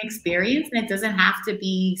interesting experience, and it doesn't have to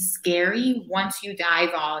be scary once you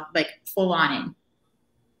dive on, like, full on in.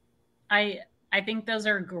 I think those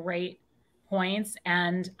are great points.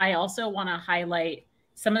 And I also want to highlight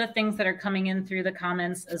some of the things that are coming in through the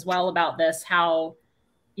comments as well about this, how,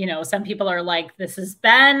 some people are like,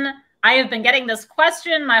 I have been getting this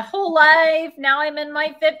question my whole life. Now I'm in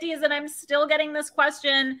my 50s and I'm still getting this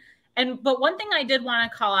question. But one thing I did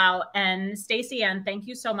want to call out, and Stacey Ann, thank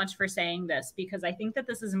you so much for saying this, because I think that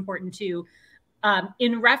this is important too.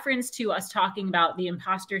 In reference to us talking about the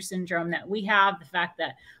imposter syndrome that we have, the fact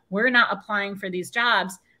that we're not applying for these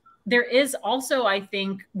jobs, there is also, I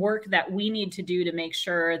think, work that we need to do to make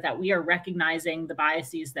sure that we are recognizing the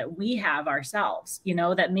biases that we have ourselves,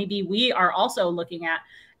 that maybe we are also looking at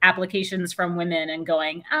applications from women and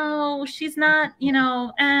going, oh, she's not,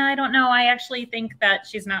 I don't know. I actually think that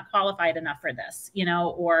she's not qualified enough for this,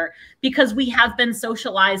 or because we have been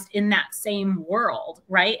socialized in that same world,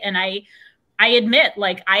 right? And I admit,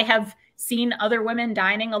 like, I have seen other women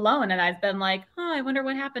dining alone and I've been like, oh, I wonder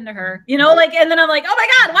what happened to her, and then I'm like, oh my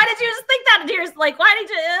God, why did you just think that? Tears, like, why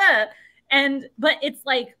did you, but it's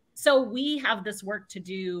like, so we have this work to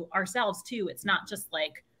do ourselves too. It's not just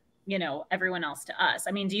like, everyone else to us.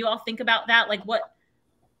 I mean, do you all think about that? Like,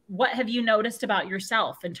 what have you noticed about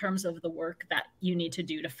yourself in terms of the work that you need to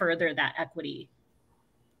do to further that equity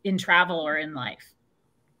in travel or in life?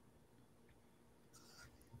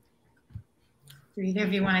 Do either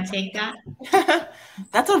of you want to take that?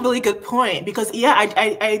 That's a really good point, because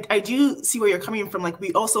I do see where you're coming from. Like,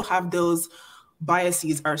 we also have those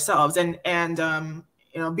biases ourselves, and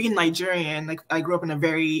being Nigerian, like, I grew up in a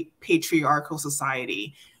very patriarchal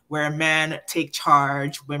society where men take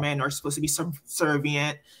charge, women are supposed to be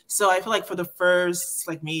subservient. So I feel like for the first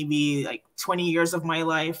like maybe like 20 years of my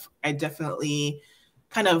life, I definitely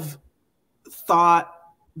kind of thought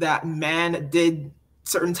that men did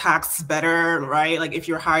certain tasks better, right? Like if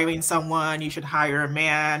you're hiring someone, you should hire a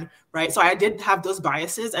man, right? So I did have those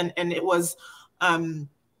biases, and it wasn't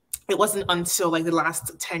until like the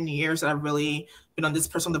last 10 years that I've really been on this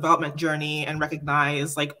personal development journey and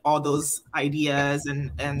recognized like all those ideas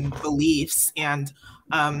and beliefs and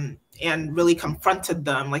really confronted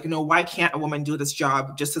them. Like, you know, why can't a woman do this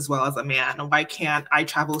job just as well as a man? Why can't I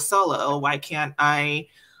travel solo? Why can't I,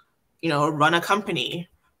 you know, run a company,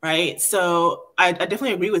 right? So I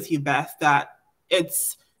definitely agree with you, Beth, that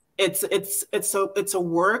it's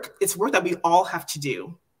work that we all have to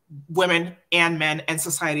do, women and men and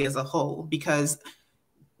society as a whole, because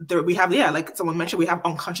we have, yeah, like someone mentioned, we have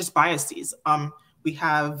unconscious biases. We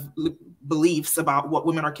have beliefs about what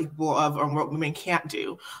women are capable of or what women can't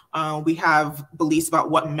do. We have beliefs about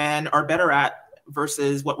what men are better at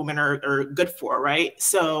versus what women are good for, right?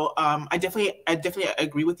 So I definitely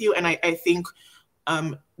agree with you. And I think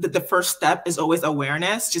that the first step is always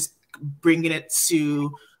awareness, just bringing it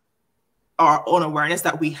to our own awareness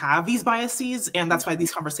that we have these biases. And that's why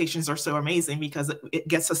these conversations are so amazing, because it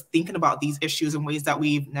gets us thinking about these issues in ways that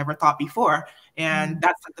we've never thought before. And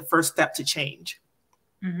that's like the first step to change.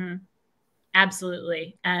 Mm-hmm.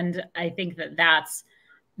 Absolutely. And I think that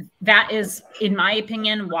is, in my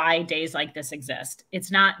opinion, why days like this exist. It's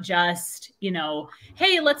not just, you know,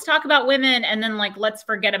 hey, let's talk about women and then like, let's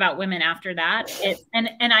forget about women after that.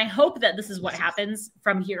 And I hope that this is what happens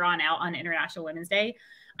from here on out on International Women's Day.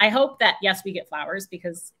 I hope that, yes, we get flowers,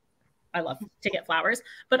 because I love to get flowers,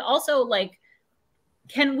 but also like,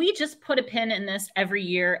 can we just put a pin in this every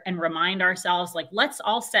year and remind ourselves, like, let's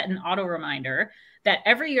all set an auto reminder that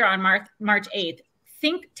every year on March 8th,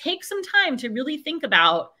 take some time to really think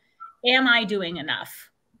about, am I doing enough?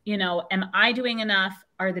 You know, am I doing enough?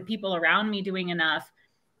 Are the people around me doing enough?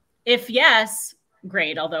 If yes,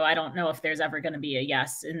 great. Although I don't know if there's ever going to be a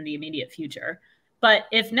yes in the immediate future. But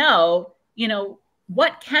if no, you know,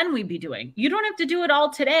 what can we be doing? You don't have to do it all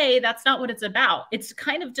today. That's not what it's about. It's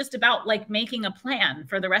kind of just about like making a plan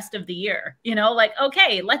for the rest of the year. You know, like,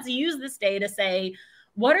 okay, let's use this day to say,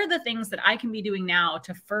 what are the things that I can be doing now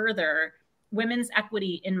to further women's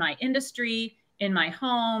equity in my industry, in my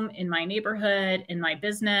home, in my neighborhood, in my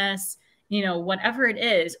business, you know, whatever it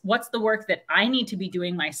is, what's the work that I need to be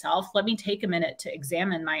doing myself? Let me take a minute to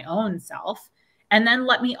examine my own self. And then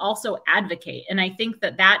let me also advocate. And I think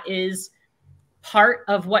that is part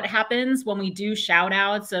of what happens when we do shout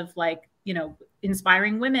outs of like, you know,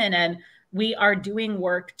 inspiring women, and we are doing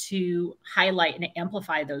work to highlight and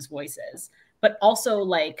amplify those voices, but also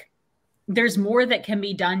like, there's more that can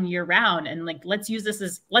be done year round. And like, let's use this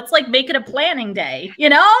as, let's like make it a planning day, you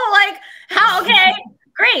know, like how, okay,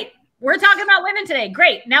 great. We're talking about women today.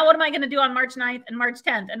 Great. Now what am I going to do on March 9th and March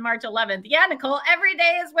 10th and March 11th? Yeah, Nicole, every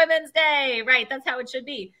day is Women's Day, right? That's how it should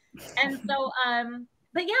be. And so,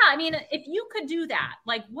 but yeah, I mean, if you could do that,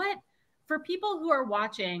 like what, for people who are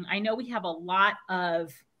watching, I know we have a lot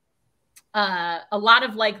of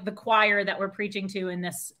like the choir that we're preaching to in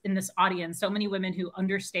this audience, so many women who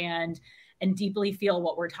understand and deeply feel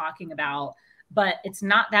what we're talking about, but it's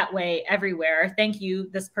not that way everywhere. Thank you.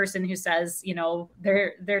 This person who says, you know,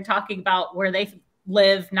 they're talking about where they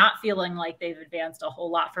live, not feeling like they've advanced a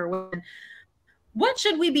whole lot for women. What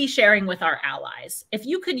should we be sharing with our allies? If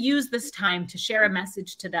you could use this time to share a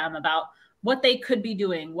message to them about what they could be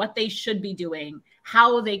doing, what they should be doing,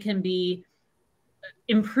 how they can be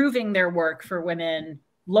improving their work for women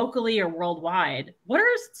locally or worldwide, what are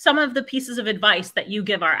some of the pieces of advice that you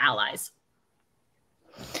give our allies?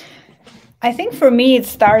 I think for me, it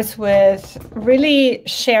starts with really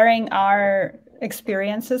sharing our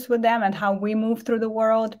experiences with them and how we move through the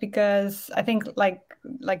world, because I think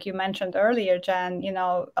like you mentioned earlier, Jen, you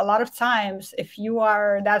know, a lot of times if you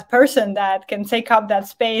are that person that can take up that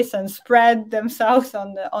space and spread themselves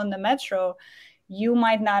on the metro, you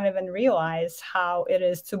might not even realize how it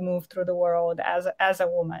is to move through the world as a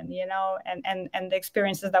woman, you know, and the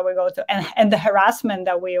experiences that we go to, and the harassment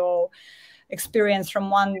that we all experience from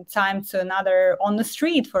one time to another on the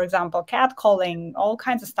street, for example, catcalling, all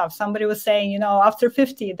kinds of stuff. Somebody was saying, you know, after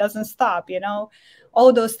 50, it doesn't stop, you know,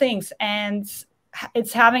 all those things. And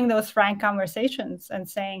it's having those frank conversations and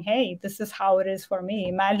saying, hey, this is how it is for me.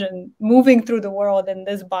 Imagine moving through the world in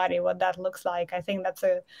this body, what that looks like. I think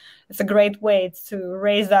it's a great way to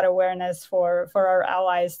raise that awareness for our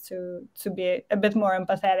allies to be a bit more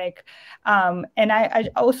empathetic. And I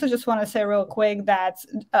also just want to say real quick that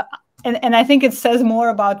and I think it says more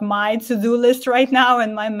about my to-do list right now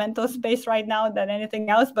and my mental space right now than anything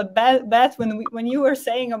else. But Beth, when you were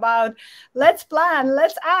saying about let's plan,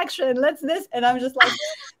 let's action, let's this, and I'm just like,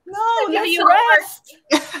 no, let's rest.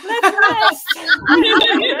 Let's rest.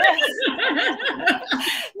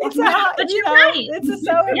 It's it's a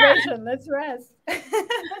celebration. Yeah. Let's rest.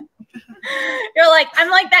 You're like,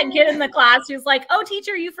 I'm like that kid in the class who's like, oh,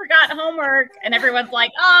 teacher, you forgot homework. And everyone's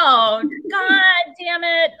like, oh, God damn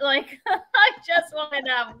it. Like, I just wanted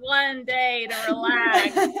to have one day to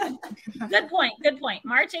relax. Good point. Good point.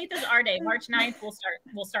 March 8th is our day. March 9th,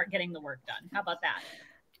 we'll start getting the work done. How about that?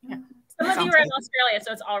 Yeah. Some of you are in Australia,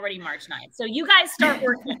 so it's already March 9th. So you guys start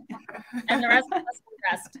working, and the rest of us will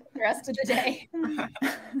rest the rest of the day.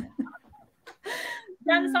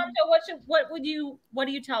 Then, Santo, what do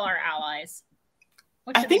you tell our allies?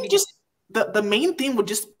 I think just the main thing would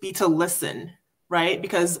just be to listen, right?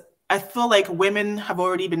 Because I feel like women have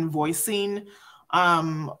already been voicing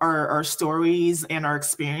our stories and our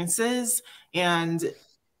experiences, and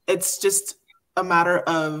it's just a matter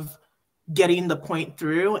of getting the point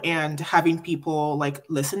through and having people like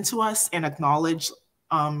listen to us and acknowledge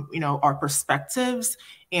our perspectives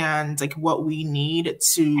and like what we need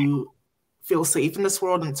to feel safe in this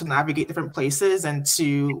world and to navigate different places and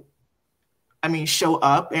to, show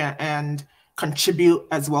up and contribute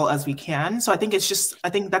as well as we can. So I think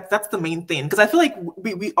that's the main thing, because I feel like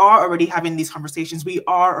we are already having these conversations. We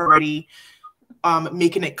are already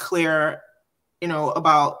making it clear,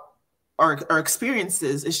 about our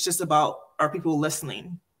experiences. It's just about our people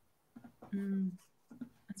listening.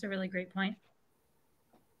 That's a really great point.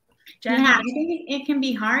 Jen? Yeah, I think it can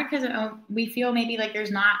be hard because we feel maybe like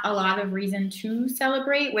there's not a lot of reason to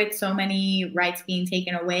celebrate with so many rights being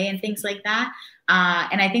taken away and things like that.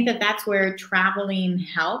 And I think that's where traveling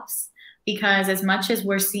helps, because as much as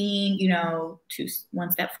we're seeing,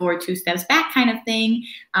 one step forward, two steps back kind of thing,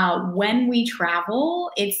 when we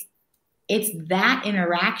travel, it's that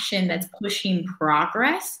interaction that's pushing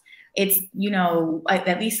progress. It's,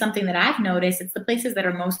 at least something that I've noticed, it's the places that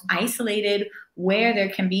are most isolated, where there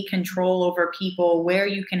can be control over people, where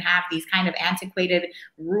you can have these kind of antiquated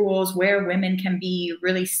rules, where women can be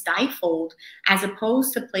really stifled, as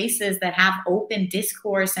opposed to places that have open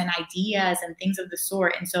discourse and ideas and things of the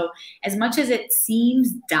sort. And so as much as it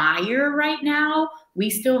seems dire right now, we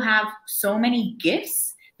still have so many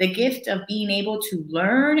gifts. The gift of being able to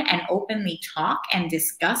learn and openly talk and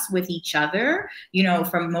discuss with each other,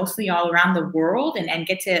 from mostly all around the world, and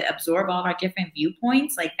get to absorb all of our different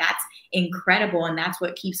viewpoints. Like, that's incredible. And that's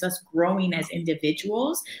what keeps us growing as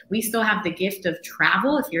individuals. We still have the gift of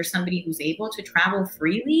travel. If you're somebody who's able to travel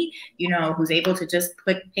freely, who's able to just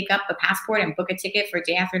pick up a passport and book a ticket for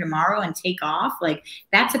day after tomorrow and take off, like,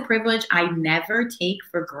 that's a privilege I never take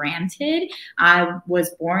for granted. I was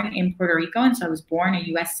born in Puerto Rico, and so I was born a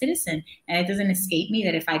U.S. citizen, and it doesn't escape me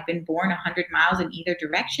that if I'd been born 100 miles in either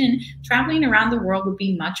direction, traveling around the world would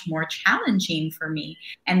be much more challenging for me.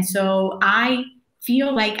 And so I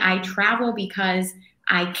feel like I travel because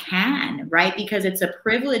I can, right? Because it's a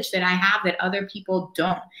privilege that I have that other people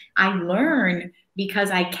don't. I learn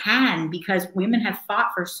because I can, because women have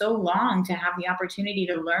fought for so long to have the opportunity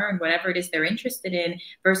to learn whatever it is they're interested in,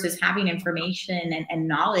 versus having information and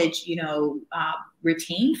knowledge,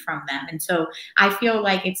 retained from them. And so I feel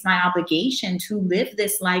like it's my obligation to live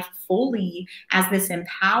this life fully as this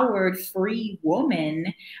empowered, free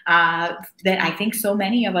woman that I think so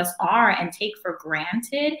many of us are and take for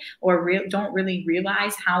granted, or don't really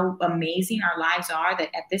realize how amazing our lives are, that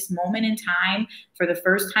at this moment in time, for the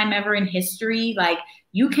first time ever in history, like,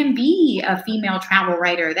 you can be a female travel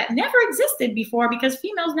writer. That never existed before, because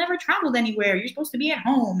females never traveled anywhere. You're supposed to be at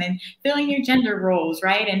home and filling your gender roles,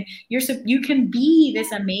 right? And you can be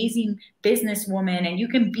this amazing businesswoman, and you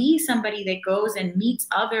can be somebody that goes and meets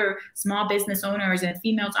other small business owners and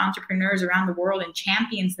female entrepreneurs around the world and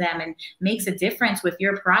champions them and makes a difference with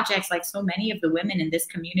your projects, like so many of the women in this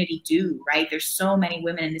community do, right? There's so many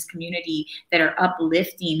women in this community that are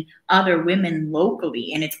uplifting other women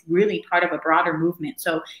locally, and it's really part of a broader movement.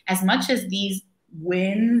 So as much as these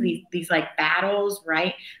wins, these like battles,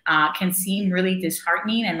 right, can seem really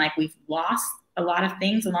disheartening, and like we've lost a lot of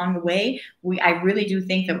things along the way, I really do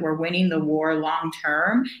think that we're winning the war long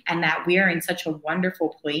term, and that we are in such a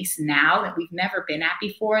wonderful place now that we've never been at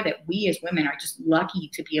before, that we as women are just lucky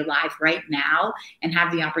to be alive right now and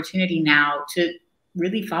have the opportunity now to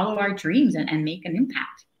really follow our dreams and make an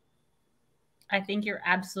impact. I think you're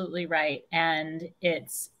absolutely right. And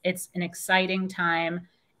it's an exciting time.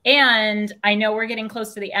 And I know we're getting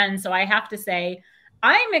close to the end, so I have to say,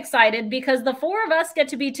 I'm excited because the four of us get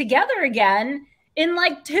to be together again in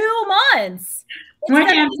like 2 months. It's Why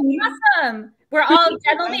gonna can't be we? awesome. We're all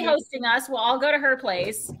Jen will be hosting us. We'll all go to her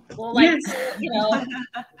place. We'll like, Yes. you know,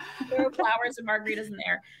 throw flowers and margaritas in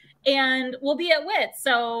there. And we'll be at WITS.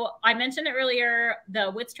 So I mentioned it earlier,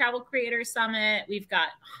 the WITS Travel Creators Summit. We've got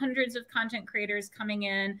hundreds of content creators coming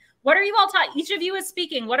in. What are you all taught? Each of you is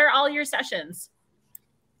speaking. What are all your sessions?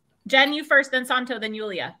 Jen, you first, then Santo, then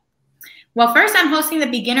Yulia. Well, first I'm hosting the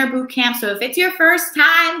beginner boot camp. So if it's your first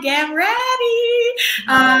time, get ready.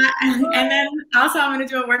 And then also I'm going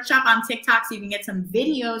to do a workshop on TikTok so you can get some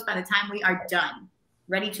videos by the time we are done,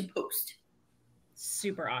 ready to post.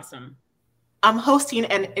 Super awesome. I'm hosting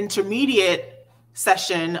an intermediate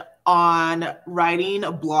session on writing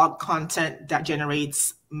a blog content that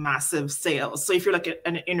generates massive sales. So if you're like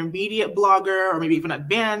an intermediate blogger or maybe even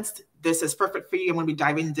advanced, this is perfect for you. I'm going to be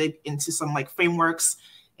diving deep into some like frameworks,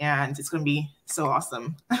 and it's going to be so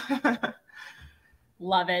awesome.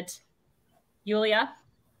 Love it. Yulia?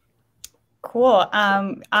 Cool.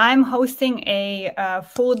 I'm hosting a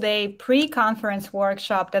full day pre-conference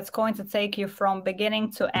workshop that's going to take you from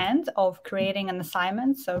beginning to end of creating an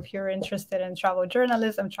assignment. So if you're interested in travel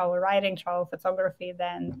journalism, travel writing, travel photography,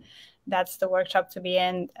 then that's the workshop to be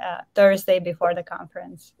in Thursday before the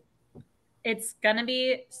conference. It's going to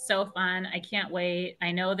be so fun. I can't wait.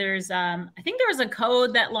 I know there's, I think there was a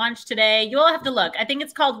code that launched today. You all have to look. I think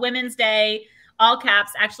it's called Women's Day, all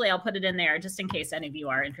caps. Actually, I'll put it in there just in case any of you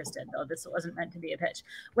are interested, though this wasn't meant to be a pitch.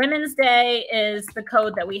 Women's Day is the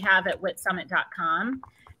code that we have at witsummit.com.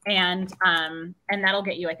 And that'll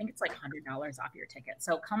get you, I think it's like $100 off your ticket.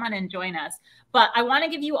 So come on and join us. But I want to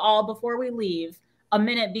give you all, before we leave, a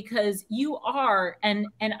minute, because you are, and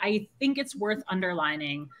I think it's worth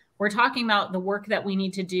underlining, we're talking about the work that we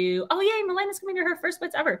need to do. Oh, yay, Milena's coming to her first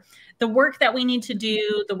WITS ever. The work that we need to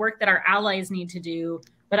do, the work that our allies need to do.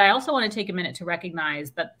 But I also want to take a minute to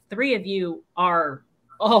recognize that 3 of you are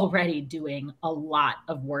already doing a lot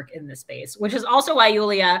of work in this space, which is also why,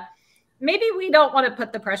 Yulia, maybe we don't want to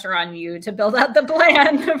put the pressure on you to build out the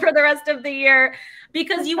plan for the rest of the year,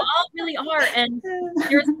 because you all really are. And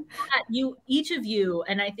there's each of you,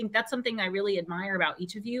 and I think that's something I really admire about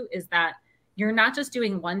each of you, is that you're not just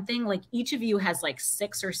doing one thing. Like each of you has like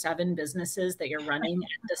 6 or 7 businesses that you're running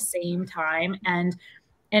at the same time. And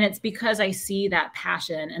it's because I see that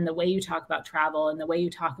passion and the way you talk about travel and the way you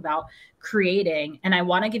talk about creating. And I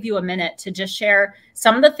want to give you a minute to just share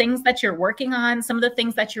some of the things that you're working on, some of the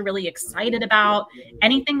things that you're really excited about,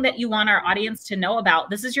 anything that you want our audience to know about.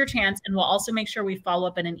 This is your chance. And we'll also make sure we follow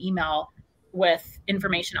up in an email with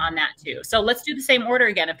information on that too. So let's do the same order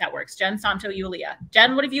again, if that works. Jen, Santo, Yulia.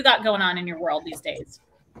 Jen, what have you got going on in your world these days?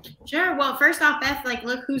 Sure. Well, first off, Beth, like,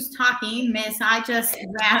 look who's talking, miss. I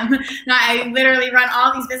literally run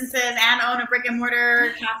all these businesses and own a brick and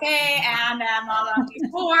mortar cafe and am all on these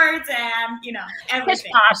boards and, you know,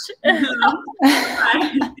 everything.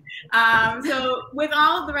 So with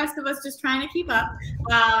all of the rest of us just trying to keep up,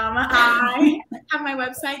 I have my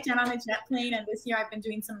website, Jen on a Jet Plane, and this year I've been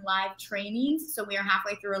doing some live trainings. So we are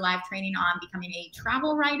halfway through a live training on becoming a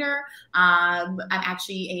travel writer. I'm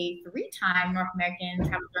actually a 3-time North American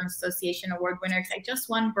Travel Journalists Association award winner, because I just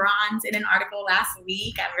won bronze in an article last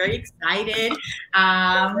week. I'm very excited.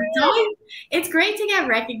 It's great to get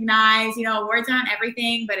recognized. You know, awards aren't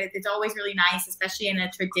everything, but it's always really nice, especially in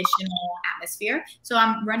a traditional atmosphere. So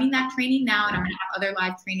I'm running that training now, and I'm going to have other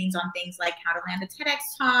live trainings on things like how to land a TEDx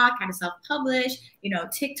talk, how to self-publish, you know,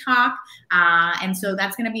 TikTok. And so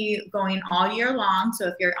that's going to be going all year long. So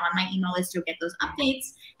if you're on my email list, you'll get those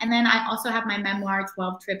updates. And then I also have my memoir,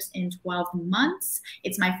 12 Trips in 12 Months.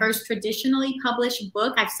 It's my first traditionally published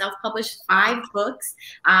book. I've self-published 5 books,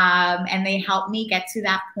 and they helped me get to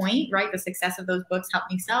that point, right? The success of those books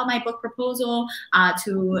helped me sell my book proposal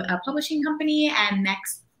to a publishing company, and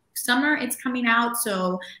next summer it's coming out.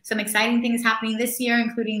 So some exciting things happening this year,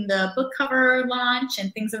 including the book cover launch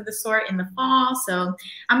and things of the sort in the fall. So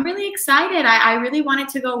I'm really excited. I really want it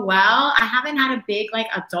to go well. I haven't had a big like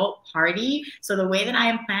adult party. So the way that I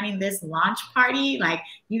am planning this launch party, like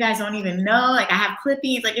you guys don't even know, like I have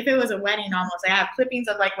clippings, like if it was a wedding almost, I have clippings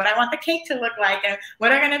of like what I want the cake to look like and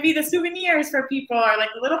what are going to be the souvenirs for people, or like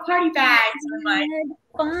the little party bags. And like,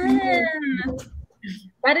 fun.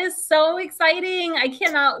 That is so exciting. I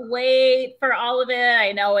cannot wait for all of it.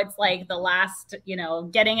 I know it's like the last, you know,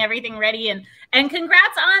 getting everything ready, and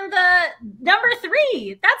congrats on the number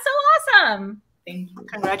 3. That's so awesome. Thank you.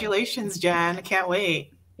 Congratulations, Jen. I can't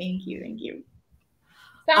wait. Thank you. Thank you.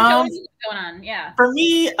 What is going on? Yeah. For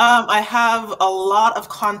me, I have a lot of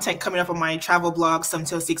content coming up on my travel blog,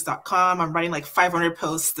 some206.com. I'm writing like 500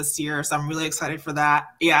 posts this year, so I'm really excited for that.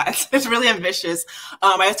 Yeah, it's really ambitious.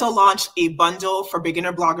 I also launched a bundle for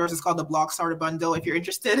beginner bloggers. It's called the Blog Starter Bundle. If you're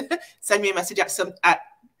interested, send me a message at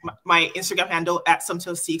my Instagram handle at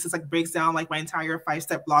some206. It's like breaks down like my entire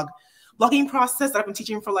 5-step blogging process that I've been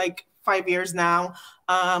teaching for like 5 years now.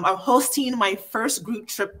 I'm hosting my first group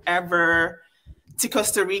trip ever to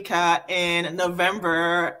Costa Rica in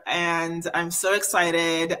November, and I'm so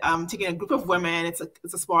excited. I'm taking a group of women. It's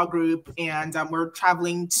a small group, and we're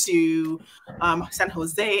traveling to San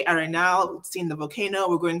Jose, Arenal, seeing the volcano.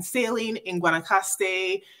 We're going sailing in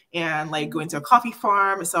Guanacaste and like going to a coffee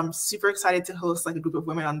farm. So I'm super excited to host like a group of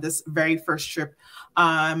women on this very first trip.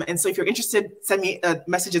 And so if you're interested, send me a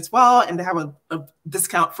message as well. And they have a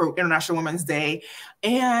discount for International Women's Day.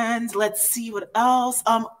 And let's see what else.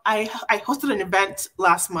 I hosted an event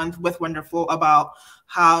last month with Wonderful about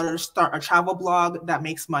how to start a travel blog that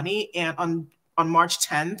makes money. And on March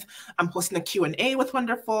 10th, I'm hosting a Q&A with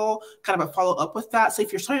Wonderful, kind of a follow-up with that. So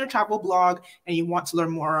if you're starting a travel blog and you want to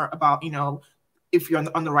learn more about, if you're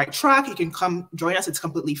on the right track, you can come join us. It's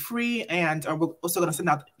completely free. And we're also going to send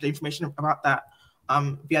out the information about that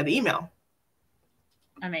via the email.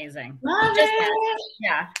 Amazing. Love it.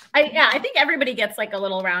 Yeah. I think everybody gets like a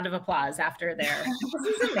little round of applause after their.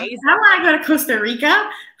 This is amazing. I want to go to Costa Rica.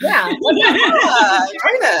 Yeah. Join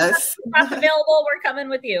us. That's available. We're coming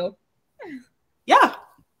with you. Yeah.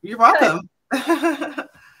 You're welcome.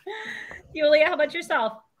 Julia, how about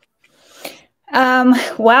yourself?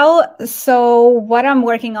 Well, so what I'm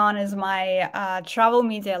working on is my Travel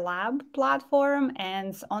Media Lab platform.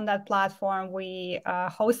 And on that platform, we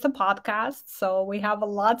host a podcast. So we have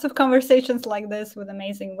lots of conversations like this with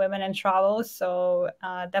amazing women in travel. So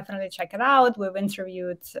definitely check it out. We've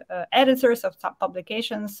interviewed editors of top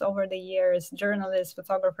publications over the years, journalists,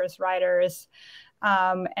 photographers, writers.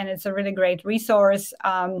 And it's a really great resource.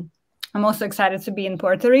 I'm also excited to be in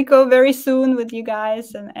Puerto Rico very soon with you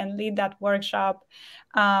guys and lead that workshop.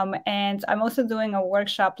 And I'm also doing a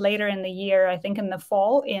workshop later in the year, I think in the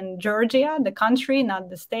fall, in Georgia, the country, not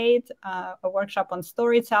the state, a workshop on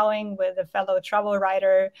storytelling with a fellow travel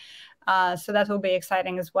writer. So that will be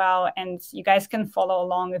exciting as well. And you guys can follow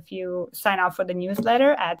along if you sign up for the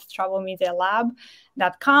newsletter at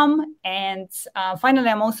travelmedialab.com. And finally,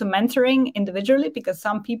 I'm also mentoring individually because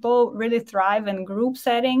some people really thrive in group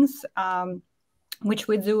settings, which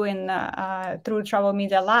we do through Travel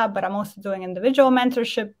Media Lab, but I'm also doing individual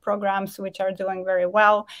mentorship programs, which are doing very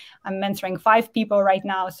well. I'm mentoring 5 people right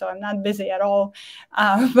now, so I'm not busy at all.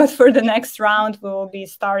 But for the next round, we will be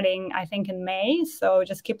starting, I think, in May. So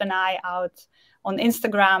just keep an eye out on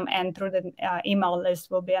Instagram and through the email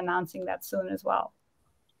list. We'll be announcing that soon as well.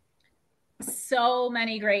 So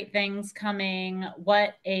many great things coming.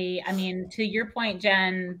 I mean, to your point,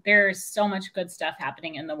 Jen, there's so much good stuff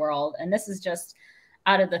happening in the world. And this is just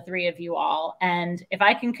out of the 3 of you all. And if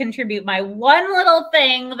I can contribute my one little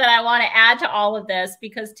thing that I want to add to all of this,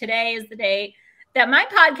 because today is the day that my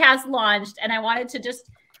podcast launched, and I wanted to just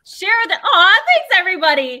share that. Oh, thanks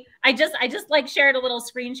everybody. I just like shared a little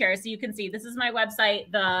screen share so you can see. This is my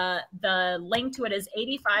website. The link to it is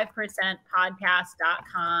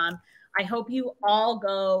 85percentpodcast.com. I hope you all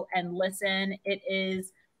go and listen. It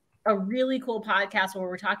is a really cool podcast where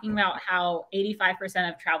we're talking about how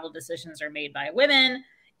 85% of travel decisions are made by women.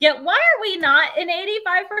 Yet why are we not in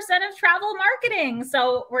 85% of travel marketing?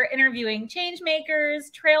 So we're interviewing change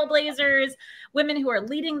makers, trailblazers, women who are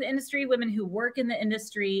leading the industry, women who work in the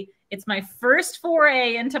industry. It's my first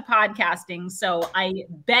foray into podcasting. So I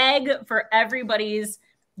beg for everybody's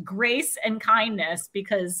grace and kindness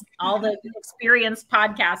because all the experienced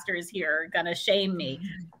podcasters here are going to shame me.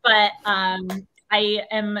 But I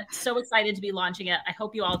am so excited to be launching it. I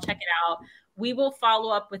hope you all check it out. We will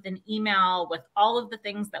follow up with an email with all of the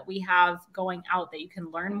things that we have going out that you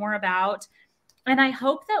can learn more about. And I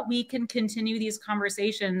hope that we can continue these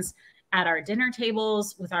conversations at our dinner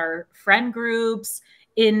tables, with our friend groups,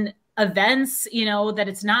 in events, that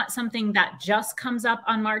it's not something that just comes up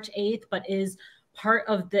on March 8th, but is part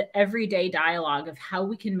of the everyday dialogue of how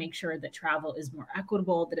we can make sure that travel is more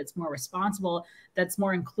equitable, that it's more responsible, that's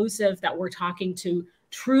more inclusive, that we're talking to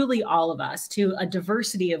truly all of us, to a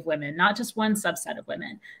diversity of women, not just one subset of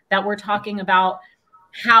women, that we're talking about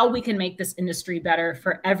how we can make this industry better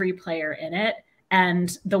for every player in it.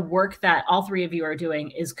 And the work that all 3 of you are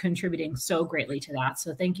doing is contributing so greatly to that.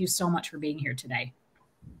 So thank you so much for being here today.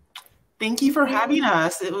 Thank you for having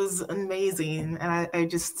us. It was amazing. And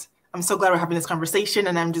I'm so glad we're having this conversation,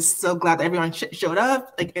 and I'm just so glad that everyone showed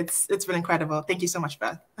up. Like it's been incredible. Thank you so much,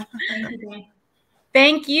 Beth. Thank you.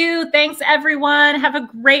 Thank you. Thanks, everyone. Have a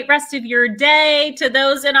great rest of your day. To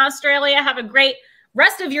those in Australia, have a great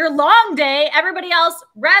rest of your long day. Everybody else,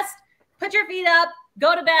 rest, put your feet up,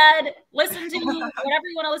 go to bed, listen to whatever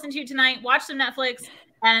you want to listen to tonight, watch some Netflix,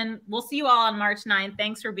 and we'll see you all on March 9th.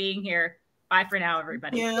 Thanks for being here. Bye for now,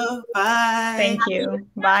 everybody. Yeah, bye. Thank you.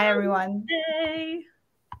 Bye, everyone. Day.